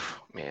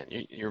 Man,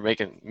 you're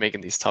making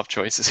these tough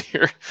choices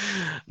here.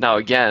 Now,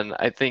 again,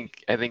 I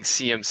think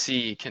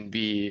CMC can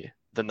be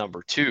the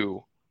number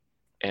 2,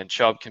 and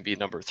Chubb can be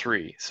number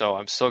 3. So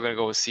I'm still going to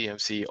go with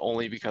CMC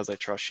only because I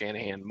trust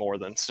Shanahan more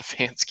than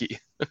Stefanski.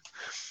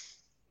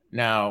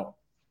 Now,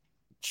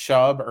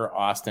 Chubb or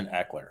Austin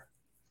Eckler?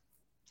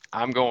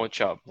 I'm going with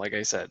Chubb. Like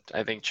I said,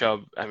 I think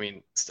Chubb. I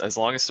mean, as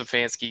long as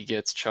Stefanski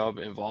gets Chubb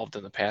involved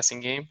in the passing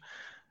game,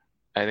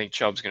 I think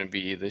Chubb's going to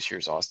be this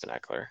year's Austin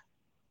Eckler.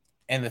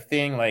 And the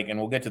thing, and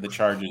we'll get to the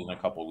Chargers in a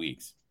couple of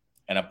weeks,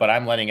 but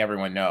I'm letting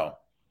everyone know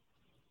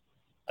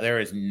there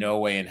is no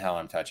way in hell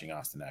I'm touching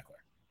Austin Eckler,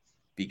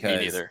 because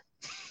me neither.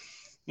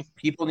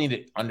 People need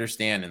to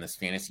understand in this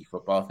fantasy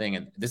football thing,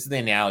 and this is the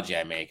analogy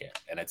I make it,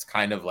 and it's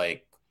kind of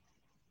like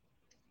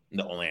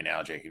the only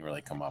analogy I can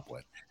really come up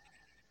with.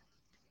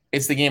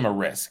 It's the game of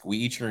risk. We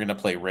each are going to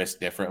play risk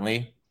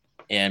differently,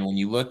 and when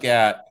you look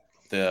at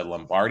the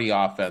Lombardi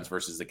offense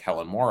versus the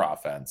Kellen Moore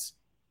offense,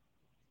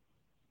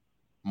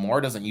 Moore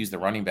doesn't use the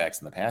running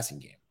backs in the passing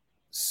game.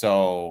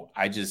 So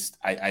I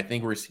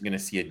think we're going to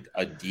see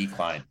a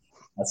decline,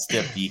 a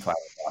stiff decline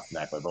with Austin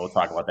Eckler, but we'll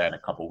talk about that in a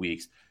couple of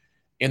weeks.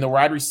 In the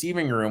wide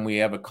receiving room, we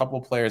have a couple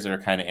of players that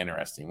are kind of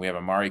interesting. We have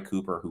Amari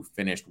Cooper, who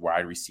finished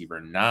wide receiver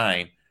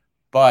 9,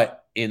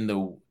 but in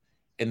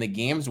the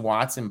games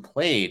Watson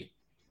played,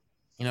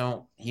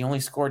 he only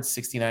scored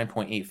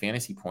 69.8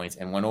 fantasy points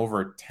and went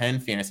over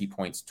 10 fantasy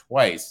points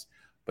twice,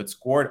 but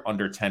scored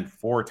under 10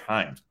 4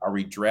 times. Are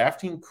we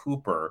drafting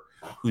Cooper,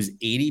 whose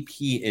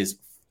ADP is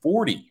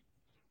 40?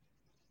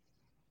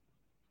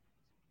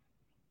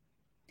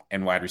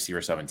 and wide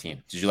receiver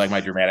 17. Did you like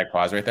my dramatic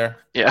pause right there?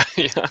 Yeah.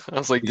 I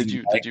was like, did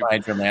you my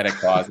dramatic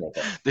pause right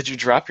there? Did you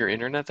drop your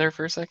internet there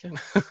for a second?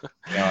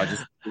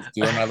 Just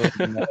doing my little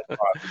dramatic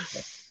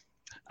pause.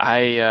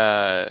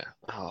 I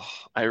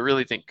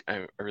really think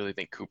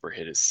Cooper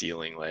hit his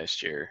ceiling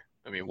last year.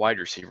 I mean, wide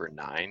receiver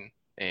 9,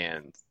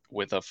 and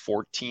with a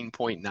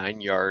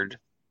 14.9 yard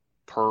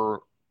per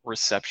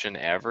reception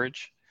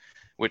average,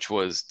 which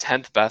was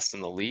 10th best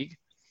in the league.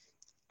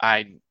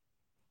 I'm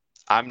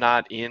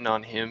not in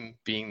on him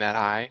being that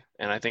high,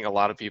 and I think a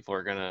lot of people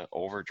are gonna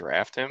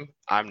overdraft him.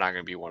 I'm not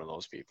gonna be one of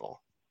those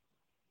people.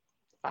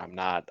 I'm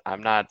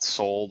not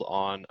sold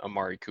on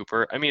Amari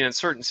Cooper. I mean, in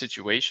certain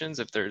situations,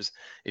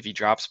 if he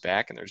drops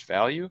back and there's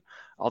value,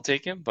 I'll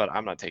take him, but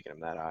I'm not taking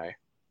him that high.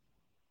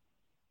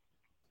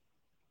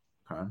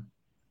 Okay.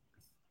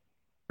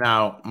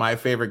 Now, my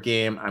favorite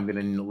game, I'm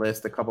going to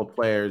list a couple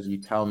players. You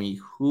tell me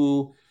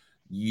who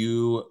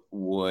you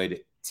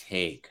would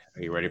take.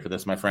 Are you ready for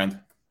this, my friend?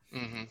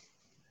 Mm-hmm.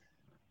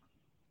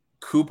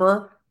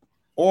 Cooper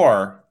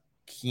or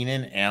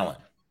Keenan Allen?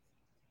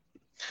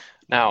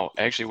 Now,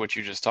 actually, what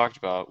you just talked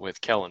about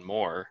with Kellen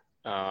Moore,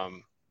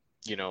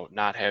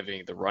 not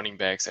having the running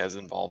backs as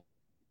involved.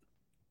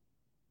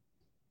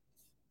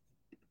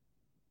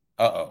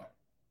 Uh-oh.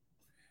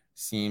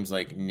 Seems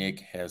like Nick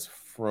has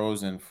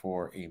frozen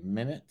for a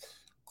minute.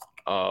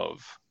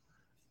 Of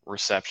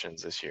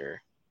receptions this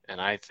year. And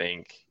I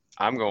think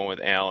I'm going with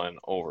Allen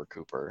over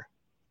Cooper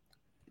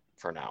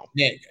for now.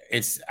 Nick,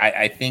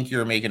 I think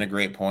you're making a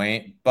great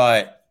point,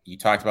 but you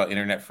talked about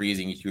internet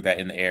freezing. You threw that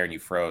in the air and you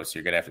froze, so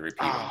you're going to have to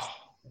repeat it.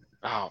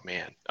 Oh,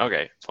 man.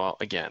 Okay. Well,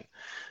 again,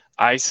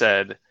 I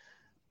said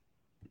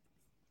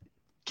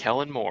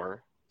Kellen Moore's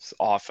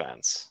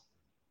offense,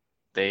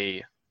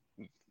 they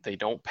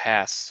don't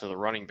pass to the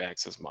running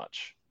backs as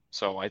much.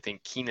 So I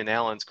think Keenan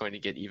Allen's going to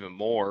get even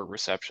more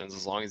receptions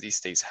as long as he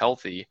stays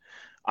healthy.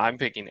 I'm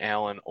picking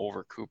Allen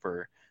over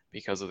Cooper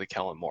because of the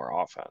Kellen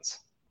Moore offense.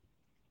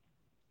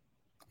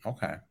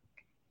 Okay.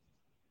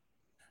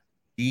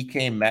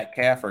 DK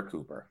Metcalf or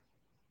Cooper?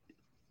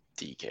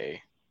 DK.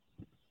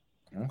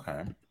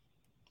 Okay.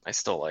 I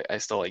still like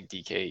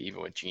DK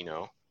even with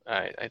Geno.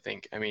 I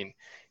think, I mean,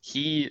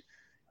 he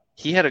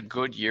had a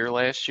good year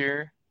last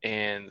year,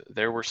 and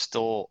there were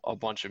still a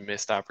bunch of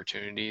missed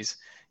opportunities.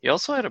 He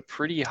also had a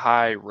pretty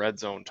high red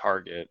zone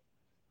target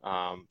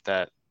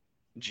that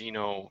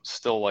Geno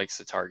still likes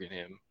to target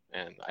him,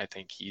 and I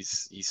think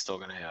he's still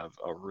going to have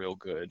a real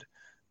good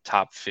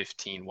top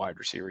 15 wide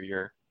receiver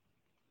year.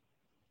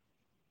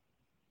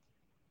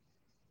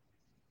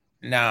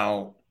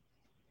 Now,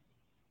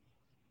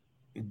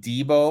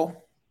 Debo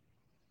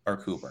or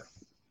Cooper?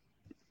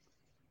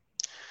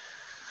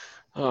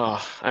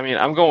 Oh, I mean,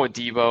 I'm going with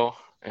Debo,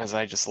 as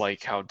I just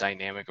like how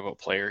dynamic of a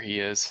player he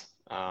is.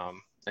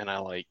 And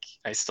I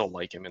still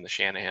like him in the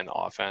Shanahan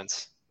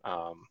offense.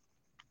 I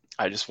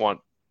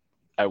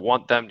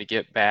want them to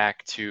get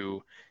back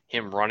to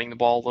him running the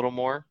ball a little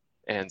more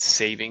and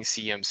saving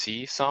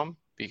CMC some,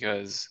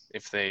 because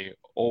if they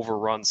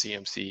overrun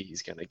CMC,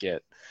 he's going to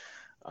get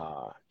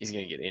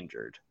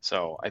injured.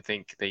 So I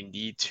think they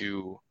need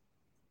to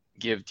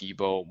give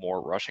Debo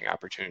more rushing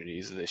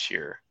opportunities this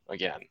year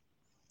again.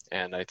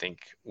 And I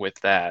think with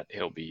that,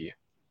 he'll be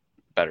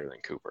better than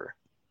Cooper.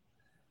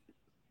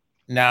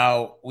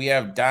 Now, we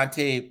have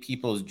Dante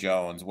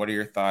Peoples-Jones. What are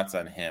your thoughts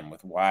on him?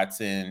 With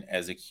Watson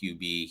as a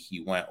QB,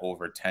 he went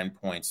over 10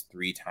 points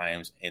 3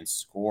 times and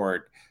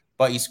scored,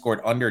 but he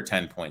scored under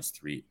 10 points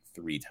three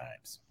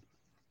times.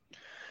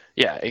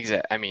 Yeah,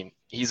 exactly. I mean,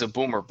 he's a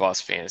boomer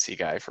bust fantasy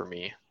guy for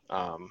me.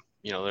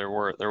 There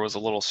was a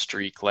little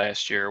streak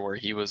last year where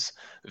he was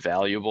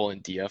valuable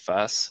in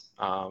DFS.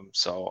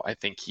 So I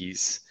think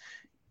he's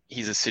a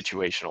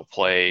situational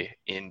play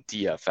in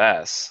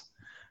DFS.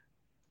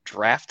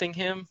 Drafting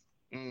him,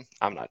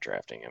 I'm not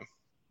drafting him.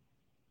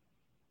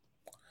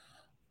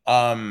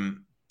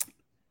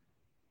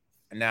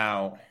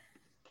 Now,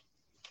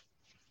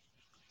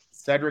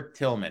 Cedric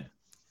Tillman,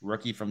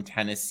 rookie from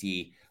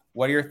Tennessee.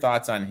 What are your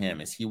thoughts on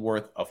him? Is he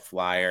worth a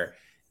flyer?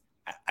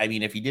 I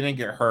mean, if he didn't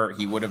get hurt,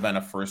 he would have been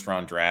a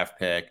first-round draft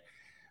pick.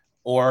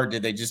 Or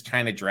did they just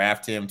kind of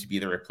draft him to be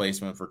the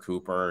replacement for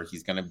Cooper?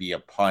 He's going to be a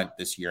punt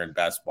this year in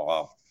best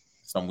ball.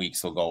 Some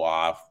weeks he'll go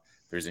off.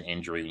 There's an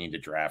injury. You need to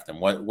draft him.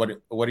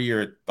 What are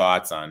your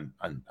thoughts on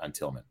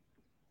Tillman?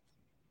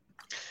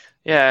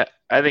 Yeah,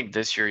 I think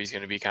this year he's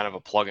going to be kind of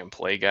a plug and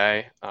play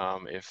guy.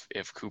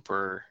 If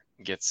Cooper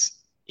gets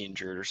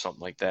injured or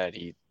something like that,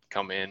 he'd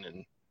come in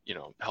and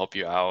help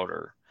you out,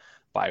 or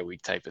bye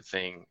week type of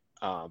thing.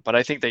 But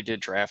I think they did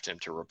draft him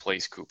to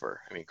replace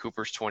Cooper. I mean,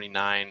 Cooper's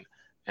 29,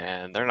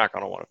 and they're not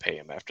going to want to pay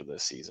him after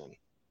this season.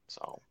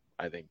 So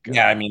I think.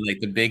 Yeah, I mean, like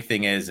the big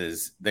thing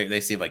is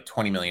they save like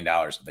 $20 million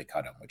if they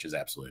cut him, which is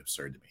absolutely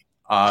absurd to me.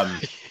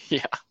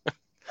 Yeah.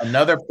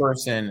 Another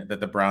person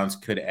the Browns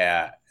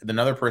add,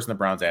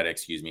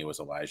 was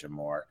Elijah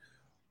Moore,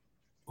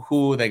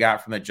 who they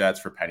got from the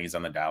Jets for pennies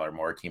on the dollar.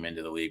 Moore came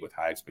into the league with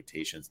high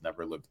expectations,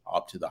 never lived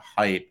up to the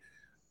hype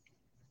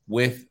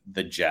with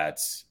the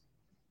Jets.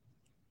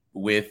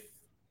 With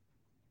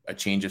a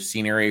change of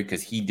scenery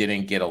because he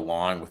didn't get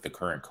along with the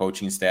current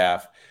coaching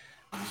staff.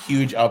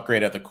 Huge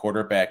upgrade at the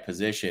quarterback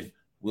position.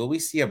 Will we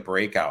see a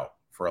breakout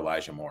for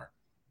Elijah Moore?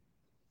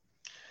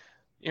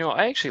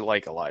 I actually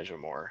like Elijah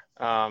Moore.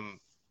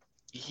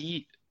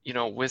 He,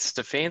 with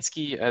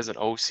Stefanski as an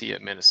OC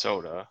at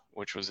Minnesota,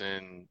 which was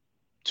in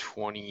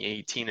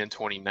 2018 and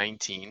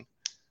 2019,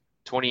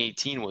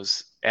 2018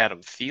 was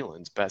Adam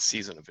Thielen's best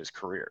season of his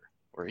career,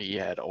 where he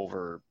had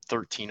over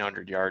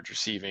 1,300 yards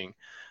receiving,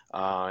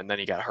 and then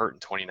he got hurt in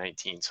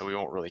 2019, so we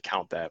won't really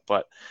count that,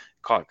 but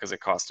because it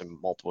cost him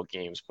multiple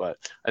games. But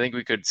I think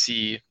we could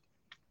see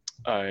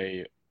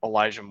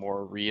Elijah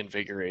Moore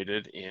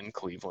reinvigorated in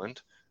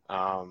Cleveland.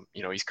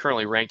 He's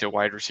currently ranked at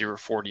wide receiver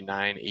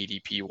 49,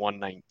 ADP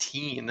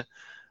 119,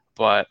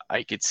 but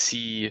I could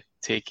see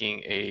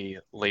taking a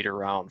later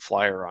round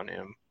flyer on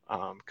him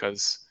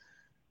because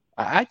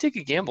I'd take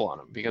a gamble on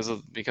him because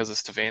of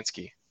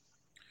Stefanski.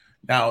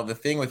 Now, the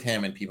thing with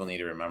him, and people need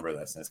to remember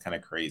this, and it's kind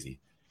of crazy.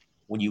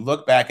 When you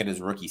look back at his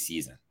rookie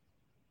season,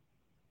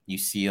 you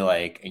see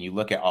and you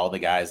look at all the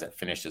guys that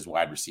finished as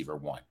wide receiver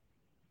 1.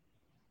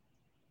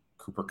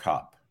 Cooper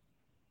Kupp,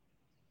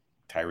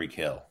 Tyreek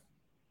Hill,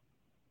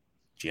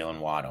 Jalen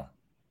Waddle,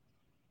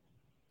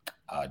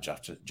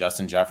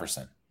 Justin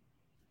Jefferson,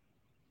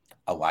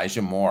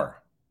 Elijah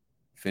Moore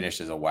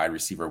finished as a wide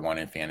receiver 1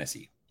 in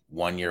fantasy.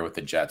 1 year with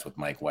the Jets with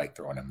Mike White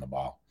throwing him the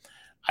ball.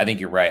 I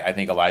think you're right. I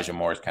think Elijah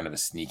Moore is kind of a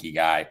sneaky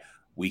guy.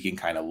 We can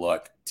kind of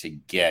look to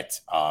get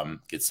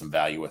some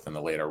value with in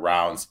the later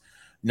rounds.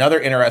 Another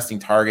interesting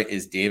target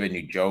is David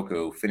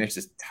Njoku. Finished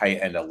as tight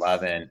end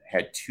 11,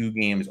 had 2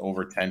 games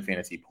over 10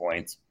 fantasy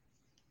points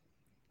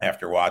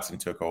after Watson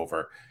took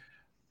over.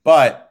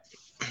 But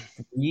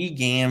 3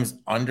 games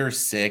under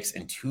 6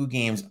 and 2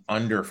 games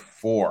under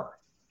 4.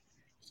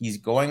 He's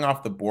going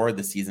off the board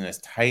this season as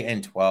tight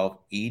end 12,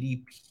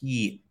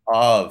 ADP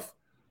of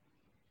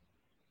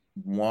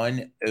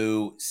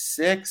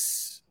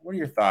 106. What are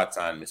your thoughts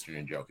on Mr.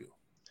 Njoku?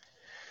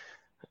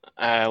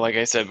 Like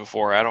I said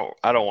before, I don't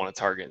want to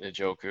target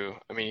Njoku.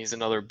 I mean, he's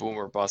another boom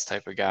or bust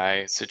type of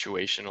guy,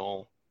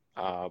 situational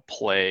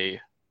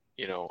play.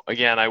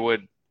 Again, I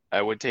would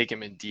take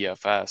him in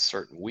DFS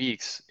certain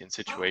weeks in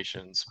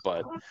situations,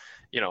 but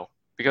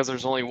because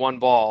there's only one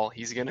ball,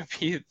 he's gonna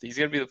be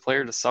the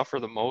player to suffer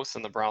the most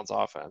in the Browns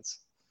offense,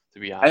 to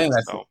be honest. I think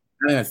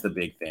that's the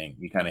big thing.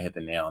 You kind of hit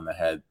the nail on the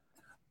head.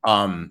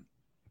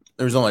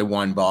 There's only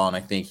one ball, and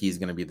I think he's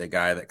going to be the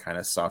guy that kind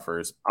of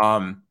suffers.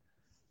 I'm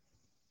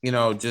just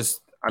going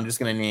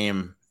to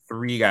name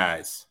 3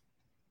 guys,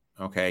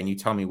 okay, and you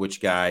tell me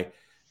which guy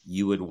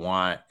you would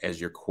want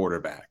as your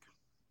quarterback.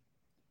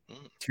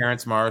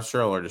 Terrence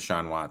Marshall or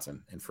Deshaun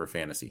Watson, and for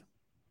fantasy.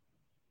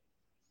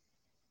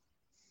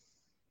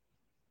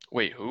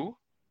 Wait, who?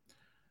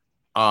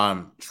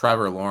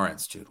 Trevor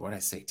Lawrence, dude. What did I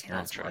say?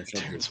 Terrence Marshall.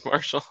 Terrence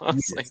Marshall. I'm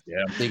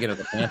thinking of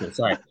the Panthers.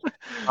 Sorry.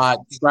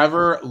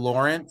 Trevor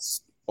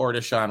Lawrence or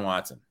Deshaun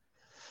Watson?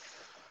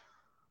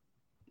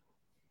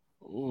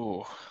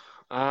 Ooh.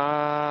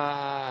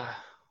 Oh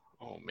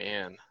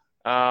man.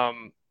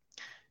 I'm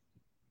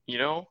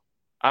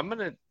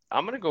gonna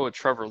go with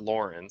Trevor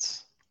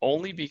Lawrence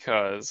only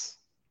because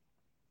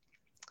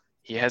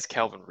he has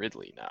Calvin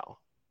Ridley now.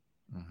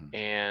 Mm-hmm.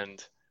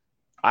 And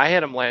I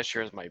had him last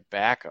year as my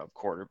backup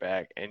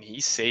quarterback, and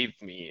he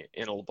saved me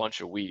in a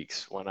bunch of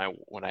weeks when I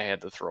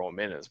had to throw him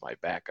in as my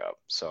backup.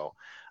 So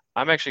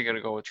I'm actually going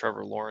to go with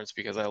Trevor Lawrence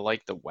because I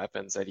like the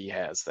weapons that he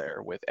has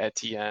there with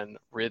Etienne,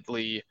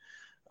 Ridley,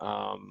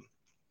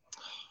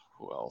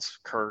 who else?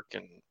 Kirk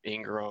and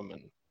Ingram,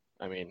 and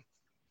I mean,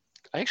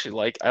 I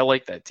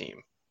like that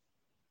team.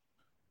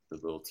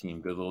 Good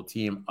little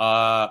team.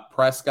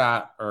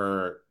 Prescott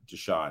or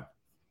Deshaun?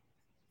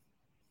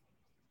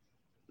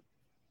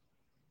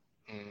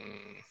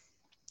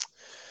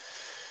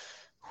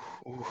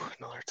 Ooh,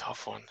 another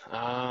tough one.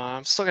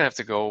 I'm still gonna have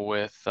to go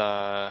with.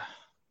 I'm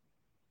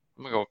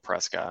gonna go with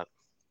Prescott.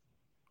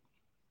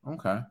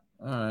 Okay.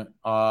 All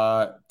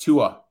right.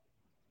 Tua.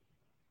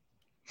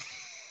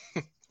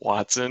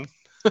 Watson.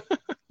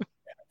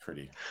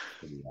 Pretty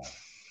easy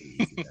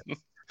there.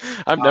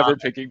 I'm never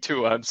picking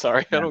Tua. I'm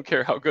sorry. I don't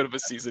care how good of a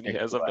season he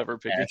has. I'm never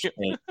picking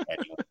him.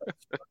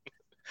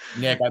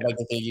 Nick, I'd like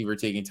to thank you for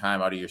taking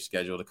time out of your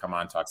schedule to come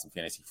on talk some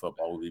fantasy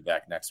football. We'll be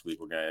back next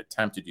week. We're going to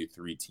attempt to do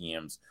 3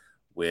 teams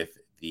with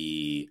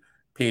the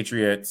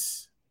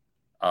Patriots,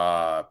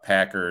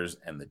 Packers,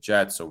 and the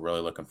Jets. So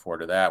really looking forward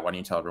to that. Why don't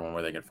you tell everyone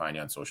where they can find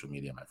you on social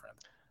media, my friend?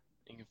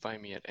 You can find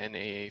me at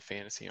NAA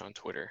Fantasy on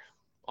Twitter.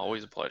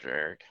 Always a pleasure,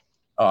 Eric.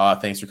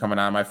 Thanks for coming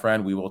on, my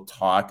friend. We will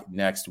talk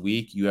next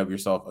week. You have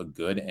yourself a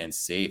good and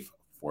safe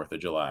 4th of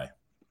July.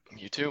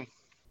 You too.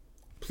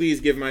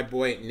 Please give my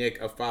boy Nick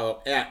a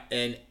follow at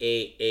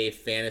NAA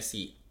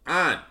Fantasy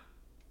on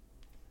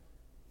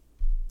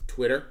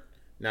Twitter.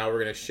 Now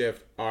we're going to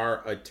shift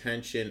our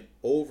attention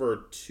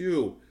over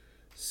to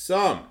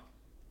some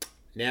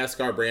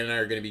NASCAR. Brandon and I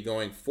are going to be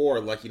going for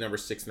lucky number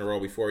 6 in a row.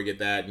 Before we get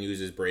that,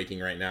 news is breaking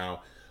right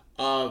now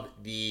of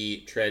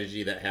the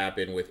tragedy that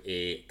happened with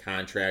a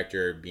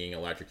contractor being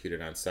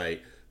electrocuted on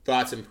site.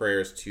 Thoughts and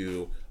prayers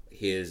to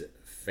his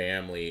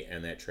family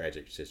and that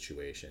tragic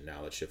situation.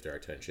 Now let's shift our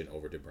attention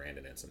over to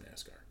Brandon and some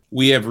NASCAR.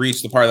 We have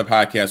reached the part of the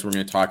podcast where we're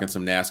going to talk in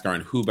some NASCAR,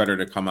 and who better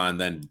to come on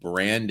than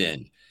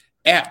Brandon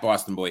at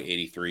Boston Boy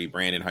 83.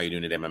 Brandon, how you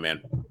doing today, my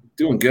man?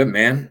 Doing good,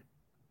 man.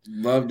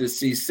 Love to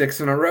see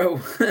 6 in a row.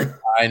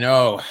 I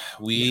know.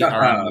 We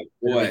are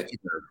boy.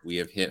 We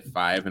have hit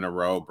 5 in a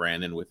row.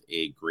 Brandon with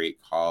a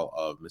great call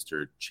of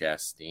Mr.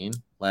 Chastain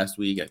last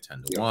week at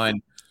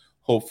 10-1.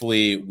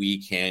 Hopefully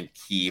we can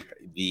keep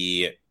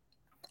the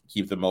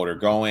motor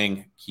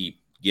going,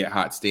 get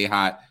hot, stay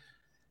hot.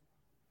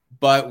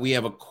 But we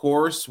have a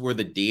course where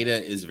the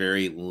data is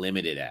very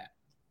limited at,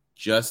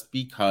 just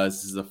because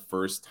this is the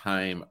first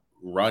time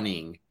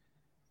running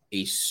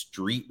a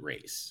street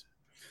race.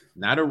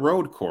 Not a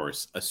road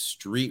course, a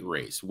street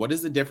race. What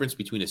is the difference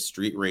between a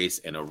street race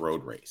and a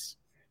road race?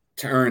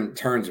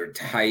 Turns are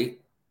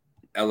tight.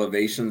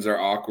 Elevations are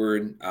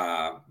awkward.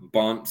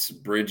 Bumps,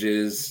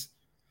 bridges,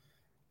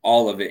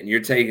 all of it. And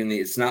you're taking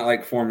it's not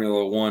like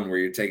Formula One where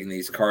you're taking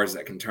these cars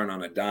that can turn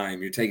on a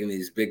dime. You're taking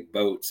these big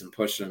boats and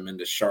pushing them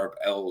into sharp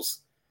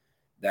L's.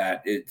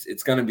 That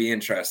it's going to be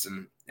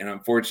interesting. And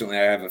unfortunately,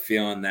 I have a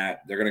feeling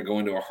that they're going to go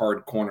into a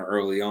hard corner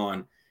early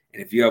on.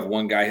 And if you have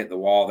one guy hit the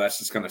wall, that's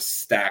just going to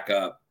stack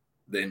up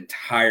the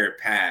entire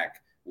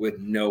pack with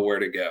nowhere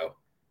to go.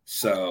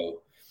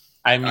 So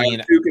I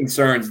have 2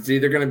 concerns. It's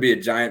either going to be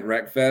a giant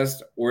wreck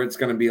fest or it's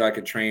going to be like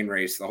a train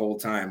race the whole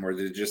time where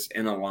they're just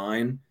in a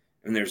line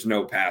and there's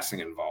no passing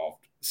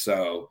involved.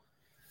 So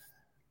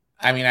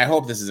I mean, I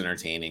hope this is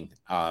entertaining.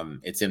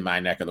 It's in my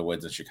neck of the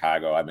woods in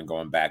Chicago. I've been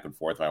going back and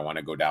forth. I want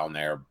to go down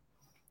there.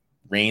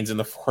 Rain's in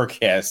the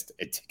forecast.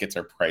 Tickets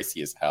are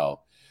pricey as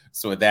hell.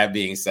 So with that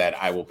being said,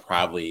 I will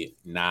probably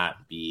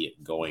not be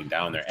going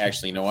down there.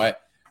 Actually, you know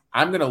what?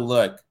 I'm going to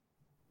look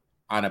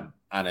on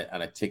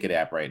a ticket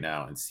app right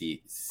now and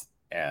see,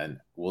 and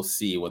we'll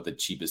see what the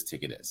cheapest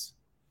ticket is.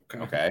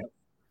 Okay.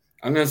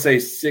 I'm going to say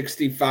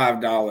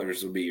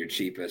 $65 will be your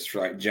cheapest for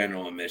like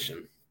general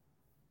admission.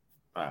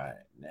 All right.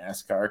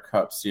 NASCAR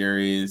Cup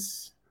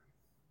Series,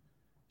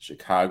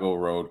 Chicago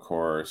Road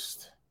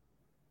Course.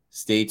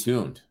 Stay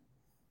tuned.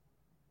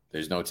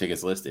 There's no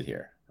tickets listed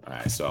here. All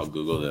right. So I'll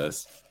Google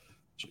this.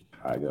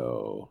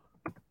 Chicago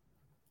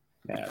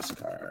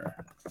NASCAR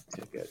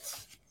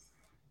tickets.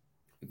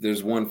 If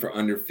there's one for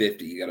under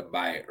 50, you got to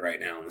buy it right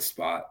now on the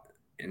spot.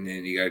 And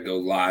then you got to go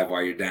live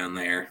while you're down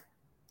there.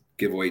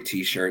 Give away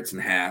T-shirts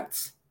and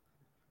hats.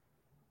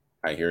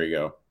 All right, here we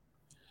go.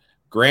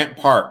 Grant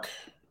Park.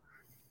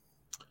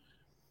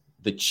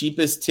 The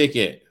cheapest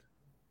ticket.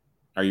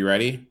 Are you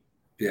ready?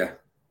 Yeah.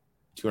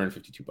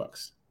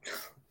 $252.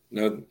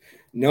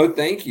 No,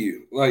 thank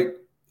you. Like,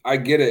 I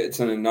get it. It's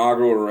an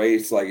inaugural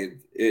race. Like,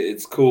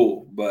 it's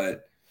cool,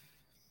 but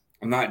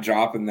I'm not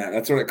dropping that.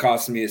 That's what it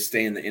costs me to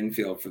stay in the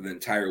infield for the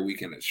entire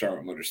weekend at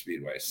Charlotte Motor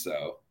Speedway.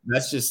 So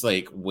that's just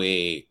like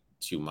way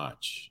too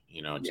much,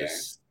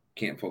 just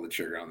can't pull the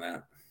trigger on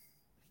that.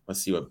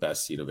 Let's see what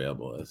best seat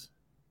available is.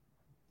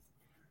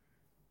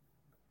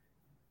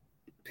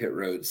 Pit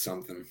road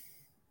something.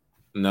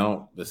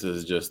 No, this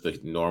is just the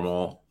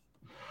normal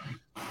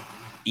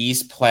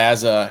East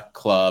Plaza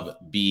Club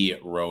B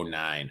row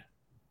 9.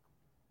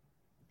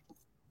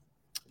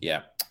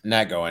 Yeah,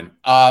 not going.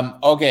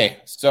 Okay,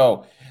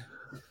 so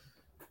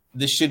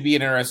this should be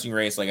an interesting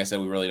race. Like I said,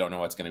 we really don't know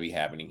what's going to be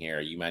happening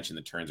here. You mentioned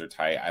the turns are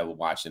tight. I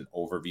watched an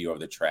overview of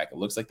the track. It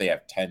looks like they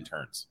have 10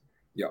 turns.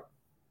 Yep.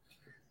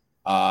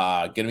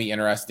 Going to be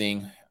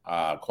interesting.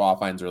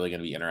 Qualifying is really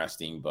going to be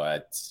interesting.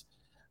 But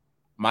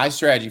my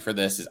strategy for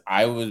this is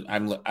I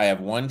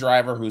have one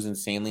driver who's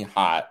insanely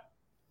hot.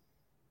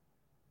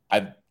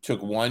 I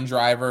took one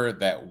driver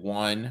that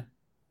won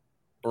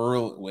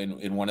early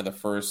in one of the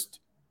first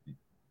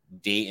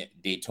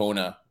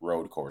Daytona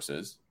road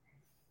courses.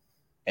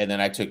 And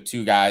then I took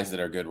 2 guys that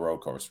are good road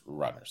course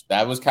runners.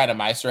 That was kind of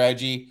my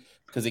strategy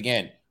because,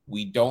 again,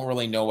 we don't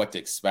really know what to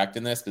expect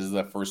in this because this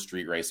is the first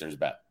street racer's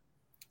bet.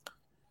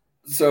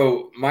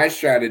 So my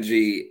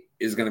strategy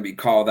is going to be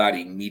called out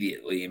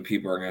immediately, and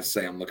people are going to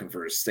say I'm looking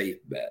for a safe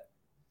bet.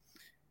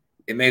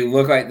 It may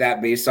look like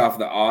that based off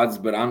the odds,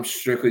 but I'm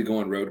strictly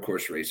going road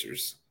course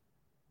racers.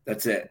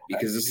 That's it,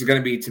 because this is going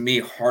to be, to me,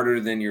 harder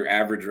than your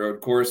average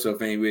road course. So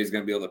if anybody's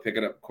going to be able to pick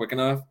it up quick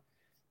enough,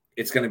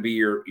 it's going to be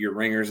your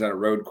ringers at a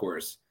road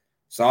course.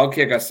 So I'll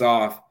kick us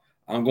off.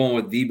 I'm going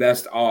with the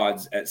best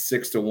odds at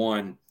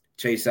 6-1,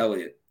 Chase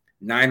Elliott.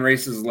 9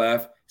 races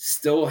left,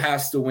 still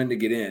has to win to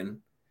get in,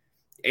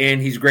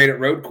 and he's great at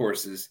road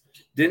courses.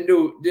 Didn't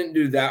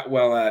do that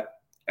well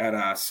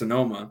at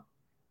Sonoma,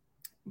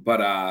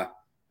 but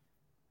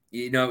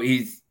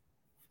he's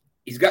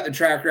got the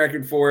track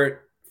record for it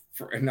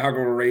for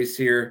inaugural race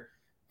here.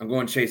 I'm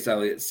going Chase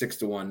Elliott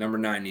 6-1. Number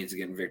 9 needs to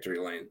get in victory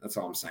lane. That's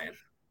all I'm saying.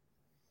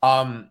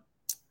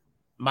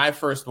 My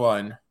first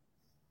one,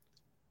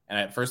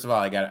 and first of all,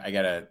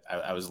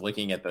 I was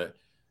looking at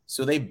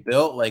so they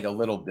built like a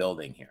little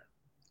building here.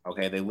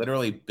 Okay. They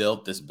literally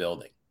built this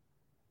building.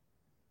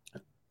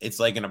 It's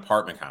like an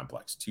apartment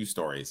complex, 2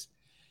 stories,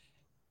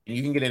 and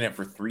you can get in it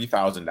for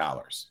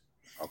 $3,000.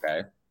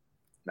 Okay.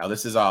 Now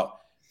this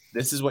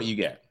is what you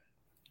get.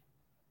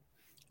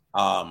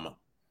 You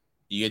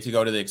get to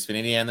go to the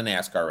Xfinity and the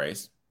NASCAR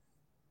race.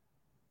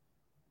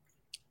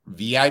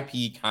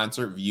 VIP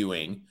concert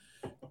viewing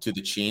to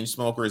the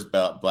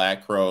Chainsmokers,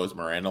 Black Crowes,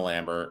 Miranda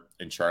Lambert,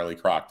 and Charlie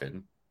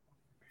Crockton.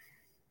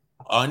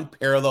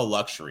 Unparalleled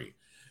luxury.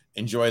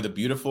 Enjoy the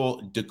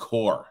beautiful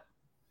decor.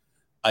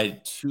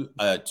 A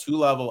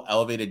two-level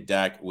elevated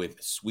deck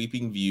with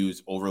sweeping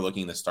views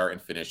overlooking the start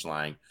and finish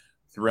line.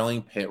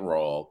 Thrilling pit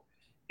roll.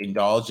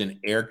 Indulge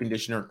in air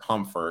conditioner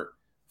comfort,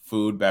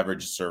 food,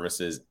 beverage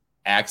services,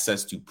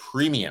 access to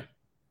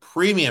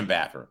premium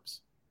bathrooms.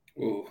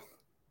 Ooh.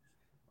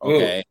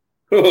 Okay.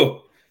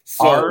 Ooh.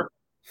 So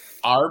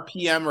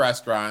RPM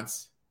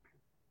restaurants,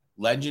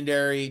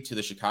 legendary to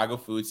the Chicago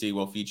food scene,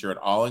 will feature an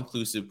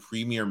all-inclusive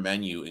premier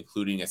menu,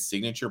 including a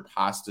signature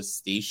pasta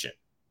station.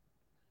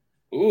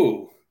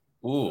 Ooh.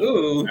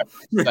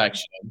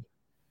 Section.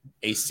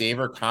 A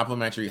savor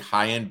complimentary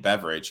high-end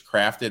beverage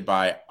crafted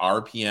by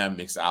RPM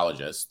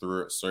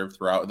mixologists served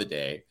throughout the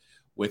day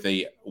with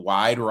a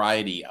wide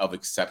variety of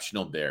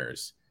exceptional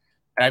beers.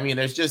 I mean,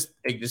 it just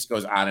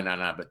goes on and on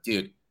and on. But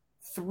dude,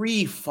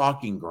 $3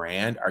 fucking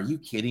grand? Are you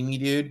kidding me,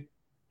 dude?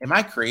 Am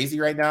I crazy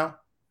right now?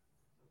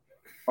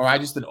 Or am I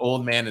just an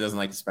old man that doesn't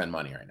like to spend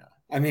money right now?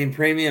 I mean,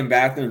 premium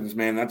bathrooms,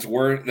 man, that's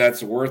worth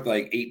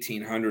like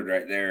 $1,800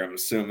 right there, I'm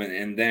assuming.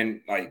 And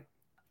then like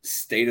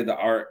state of the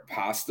art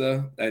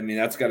pasta, I mean,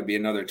 that's got to be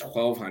another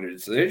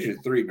 $1,200. So there's your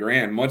 $3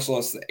 grand, much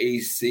less the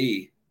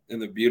AC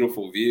and the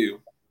beautiful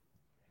view.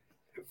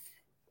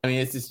 I mean,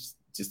 it's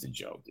just a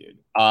joke, dude.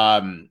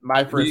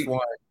 My first one,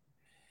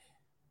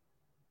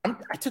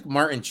 I took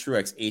Martin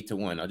Truex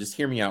 8-1. Now, just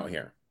hear me out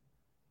here.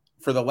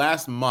 For the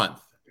last month,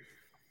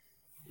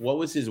 what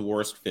was his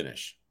worst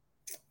finish?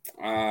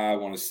 I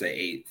want to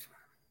say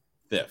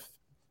 8th. 5th.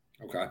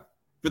 Okay.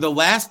 For the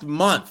last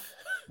month,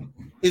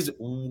 his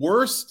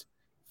worst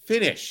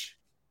finish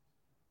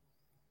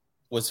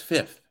was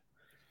 5th.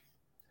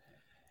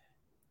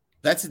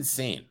 That's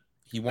insane.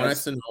 He won at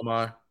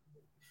Sonoma.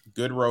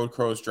 Good road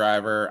course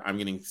driver. I'm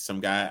getting a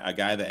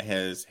guy that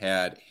has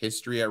had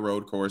history at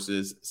road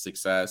courses,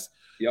 success.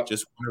 Yep.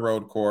 Just won a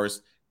road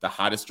course. The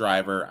hottest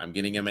driver. I'm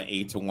getting him at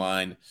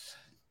 8-1.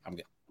 I'm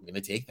going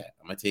to take that.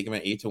 I'm going to take him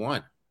at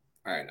 8-1.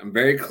 All right. I'm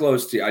very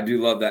close to you. I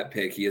do love that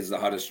pick. He is the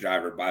hottest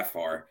driver by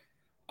far.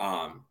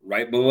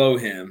 Right below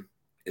him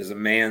is a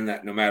man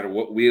that no matter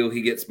what wheel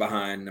he gets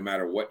behind, no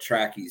matter what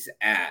track he's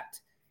at,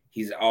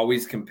 he's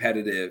always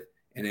competitive.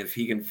 And if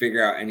he can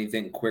figure out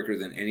anything quicker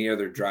than any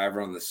other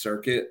driver on the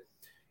circuit,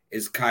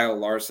 is Kyle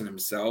Larson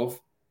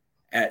himself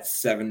at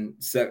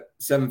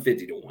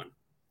 750-1.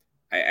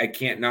 I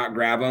can't not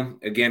grab him.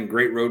 Again,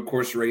 great road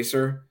course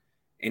racer.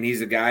 And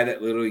he's a guy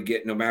that literally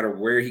no matter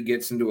where he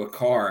gets into a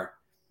car,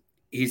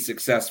 he's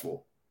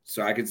successful.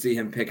 So I could see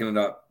him picking it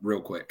up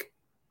real quick.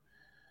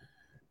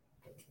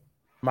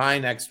 My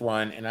next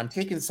one, and I'm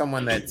taking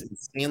someone that's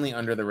insanely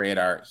under the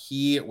radar.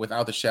 He,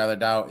 without the shadow of a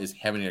doubt, is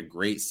having a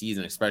great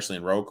season, especially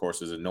in road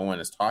courses, and no one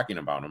is talking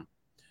about him.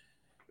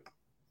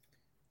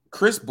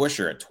 Chris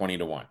Buescher at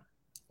 20-1.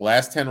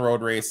 Last 10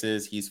 road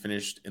races, he's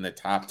finished in the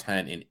top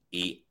 10 in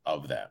 8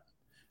 of them.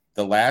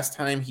 The last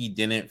time he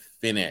didn't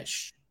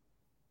finish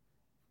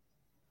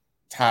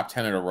top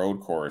 10 at a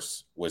road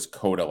course was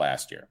COTA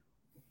last year.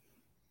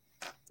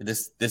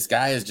 This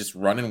guy is just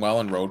running well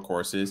in road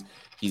courses.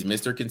 He's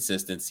Mr.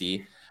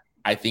 Consistency.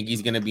 I think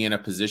he's going to be in a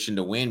position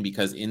to win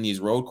because in these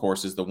road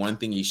courses, the one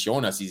thing he's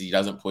shown us is he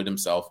doesn't put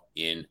himself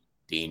in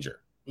danger.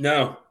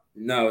 No,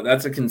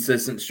 that's a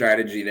consistent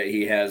strategy that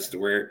he has to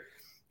where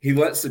he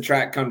lets the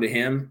track come to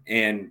him.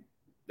 And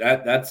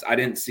that's I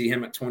didn't see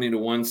him at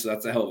 20-1, so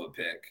that's a hell of a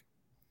pick.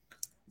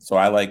 So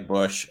I like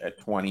Busch at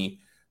 20-1.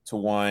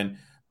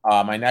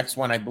 My next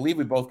one, I believe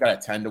we both got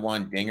at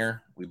 10-1.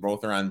 Dinger. We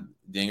both are on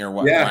Dinger.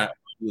 Why do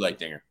you like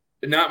Dinger?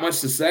 Not much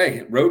to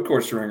say. Road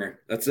course ringer.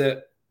 That's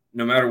it.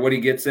 No matter what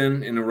he gets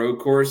in a road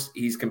course,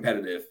 he's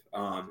competitive.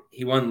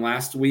 He won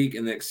last week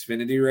in the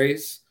Xfinity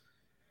race.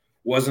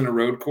 Wasn't a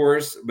road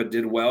course, but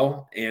did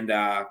well. And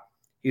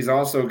he's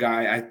also a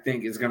guy I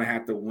think is going to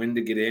have to win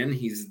to get in.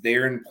 He's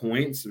there in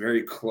points,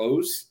 very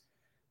close,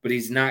 but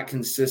he's not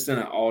consistent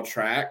at all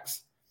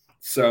tracks.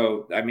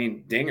 So, I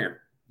mean,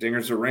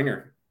 Dinger's a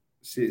ringer.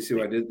 See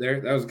what I did there?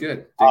 That was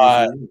good.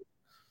 Top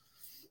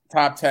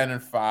 10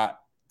 and 5.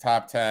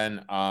 Top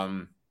 10,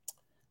 5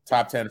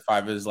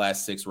 of his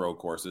last 6 road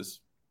courses.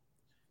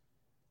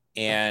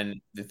 And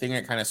the thing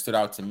that kind of stood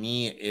out to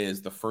me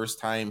is the first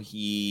time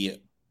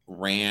he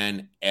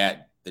ran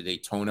at the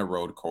Daytona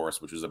road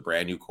course, which was a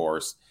brand new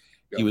course,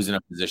 he was in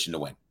a position to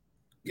win.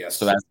 Yes.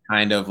 So that's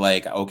kind of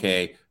like,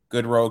 okay,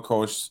 good road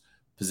course,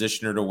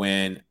 positioner to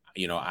win.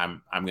 You know,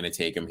 I'm going to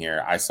take him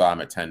here. I saw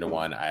him at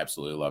 10-1. I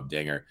absolutely love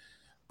Dinger.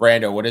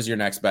 Brando, what is your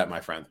next bet,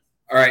 my friend?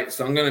 All right,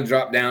 so I'm going to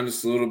drop down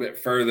just a little bit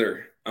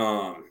further.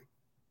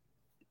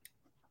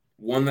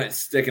 One that's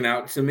sticking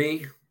out to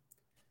me,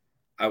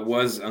 I'm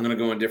going to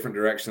go in a different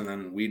direction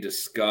than we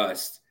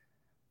discussed.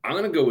 I'm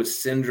going to go with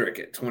Cindric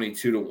at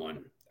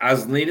 22-1. I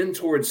was leaning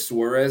towards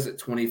Suarez at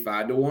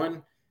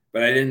 25-1,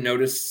 but I didn't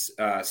notice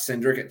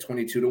Cindric at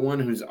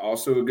 22-1, who's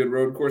also a good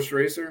road course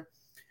racer.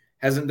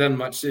 Hasn't done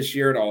much this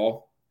year at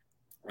all.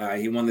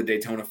 He won the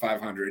Daytona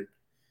 500.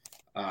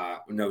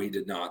 No, he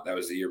did not. That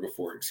was the year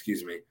before.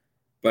 Excuse me.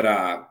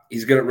 But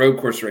he's good at road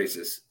course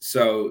races.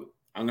 So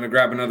I'm going to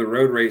grab another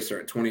road racer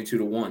at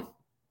 22-1.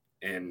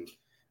 And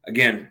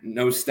again,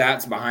 no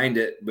stats behind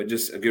it, but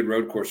just a good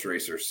road course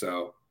racer.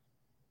 So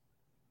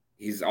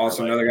he's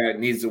also another guy that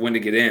needs to win to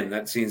get in.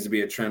 That seems to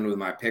be a trend with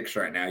my picks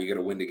right now. You got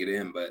to win to get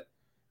in, but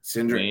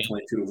Cindric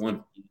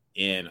 22-1.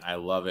 I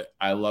love it.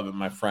 I love it,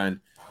 my friend.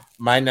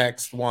 My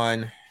next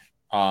one,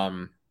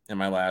 and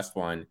my last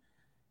one,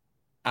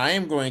 I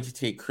am going to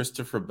take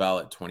Christopher Bell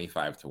at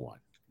 25-1.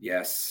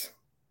 Yes.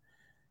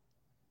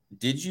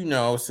 Did you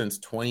know since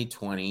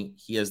 2020,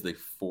 he has the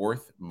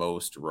 4th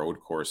most road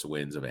course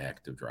wins of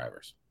active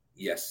drivers?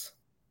 Yes.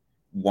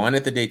 1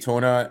 at the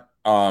Daytona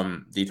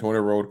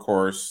road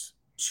course,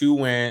 2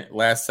 win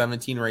last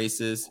 17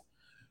 races,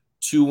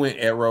 2 win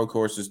at road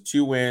courses,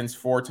 2 wins,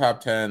 4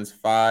 top 10s,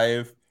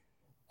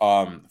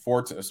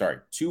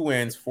 2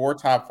 wins, 4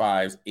 top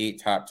 5s,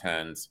 8 top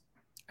 10s.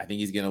 I think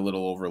he's getting a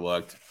little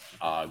overlooked.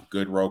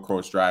 Good road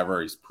course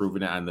driver. He's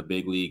proven it on the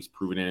big leagues,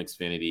 proven it in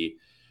Xfinity,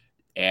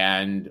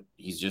 and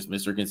he's just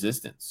Mr.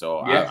 Consistent.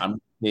 So yeah. I'm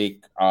going to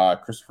take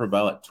Christopher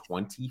Bell at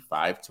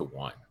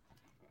 25-1.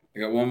 I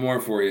got one more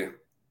for you.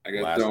 I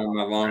got to throw in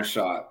my long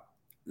shot.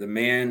 The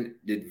man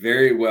did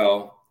very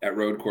well at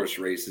road course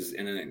races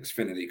in an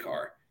Xfinity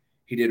car.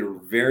 He did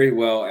very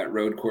well at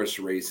road course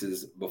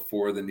races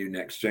before the new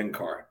next-gen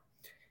car.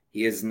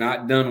 He has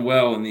not done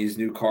well in these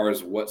new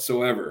cars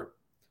whatsoever.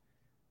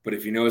 But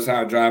if he knows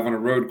how to drive on a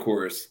road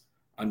course,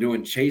 I'm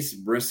doing Chase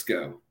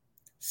Briscoe,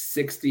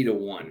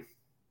 60-1.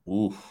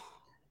 Oof.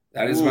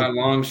 That is my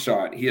long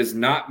shot. He has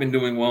not been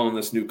doing well in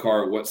this new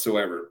car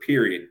whatsoever,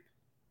 period.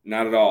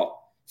 Not at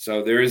all.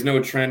 So there is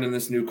no trend in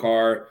this new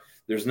car.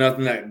 There's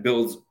nothing that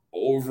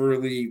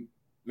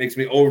makes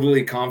me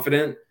overly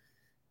confident.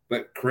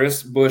 But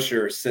Chris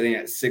Buescher sitting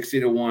at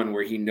 60-1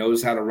 where he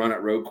knows how to run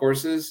at road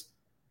courses.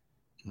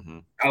 Mm-hmm.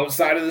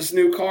 Outside of this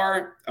new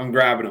car, I'm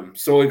grabbing him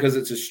solely because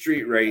it's a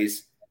street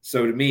race.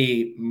 So to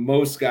me,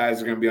 most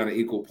guys are going to be on an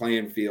equal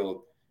playing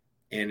field.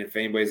 And if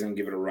anybody's going to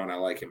give it a run, I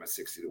like him at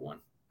 60-1.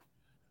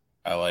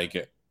 I like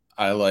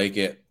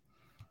it.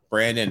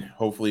 Brandon,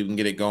 hopefully we can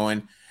get it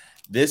going.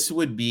 This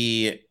would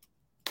be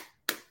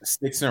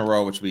 6 in a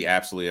row, which would be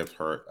absolutely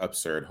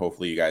absurd.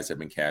 Hopefully you guys have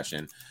been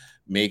cashing,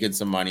 making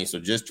some money. So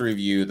just to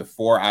review, the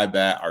 4 I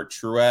bet are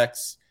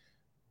Truex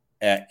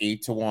at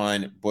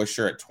 8-1,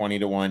 Buescher at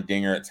 20-1,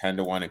 Dinger at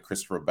 10-1, and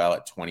Christopher Bell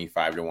at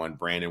 25-1.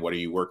 Brandon, what are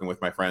you working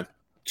with, my friend?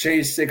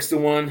 Chase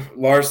 6-1,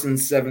 Larson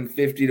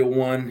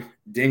 750-1,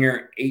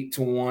 Dinger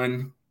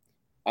 8-1,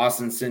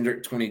 Austin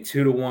Cindric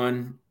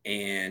 22-1,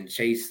 and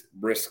Chase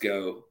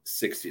Briscoe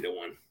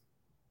 60-1.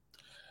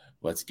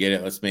 Let's get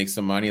it. Let's make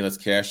some money. Let's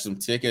cash some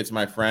tickets,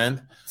 my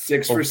friend.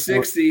 6 for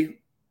 60.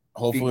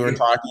 Hopefully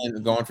we're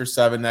going for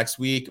 7 next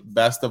week.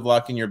 Best of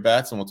luck in your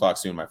bets, and we'll talk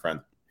soon, my friend.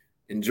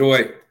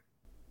 Enjoy.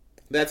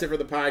 That's it for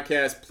the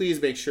podcast.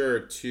 Please make sure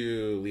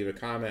to leave a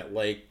comment,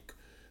 like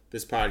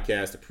this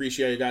podcast.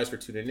 Appreciate you guys for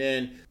tuning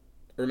in.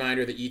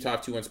 Reminder, the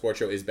eTalk 2-1 Sports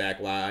Show is back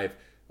live.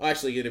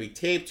 Actually, going to be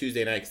taped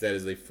Tuesday night because that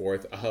is the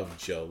 4th of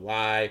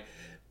July.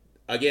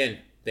 Again,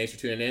 thanks for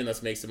tuning in.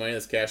 Let's make some money.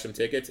 Let's cash some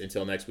tickets.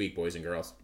 Until next week, boys and girls.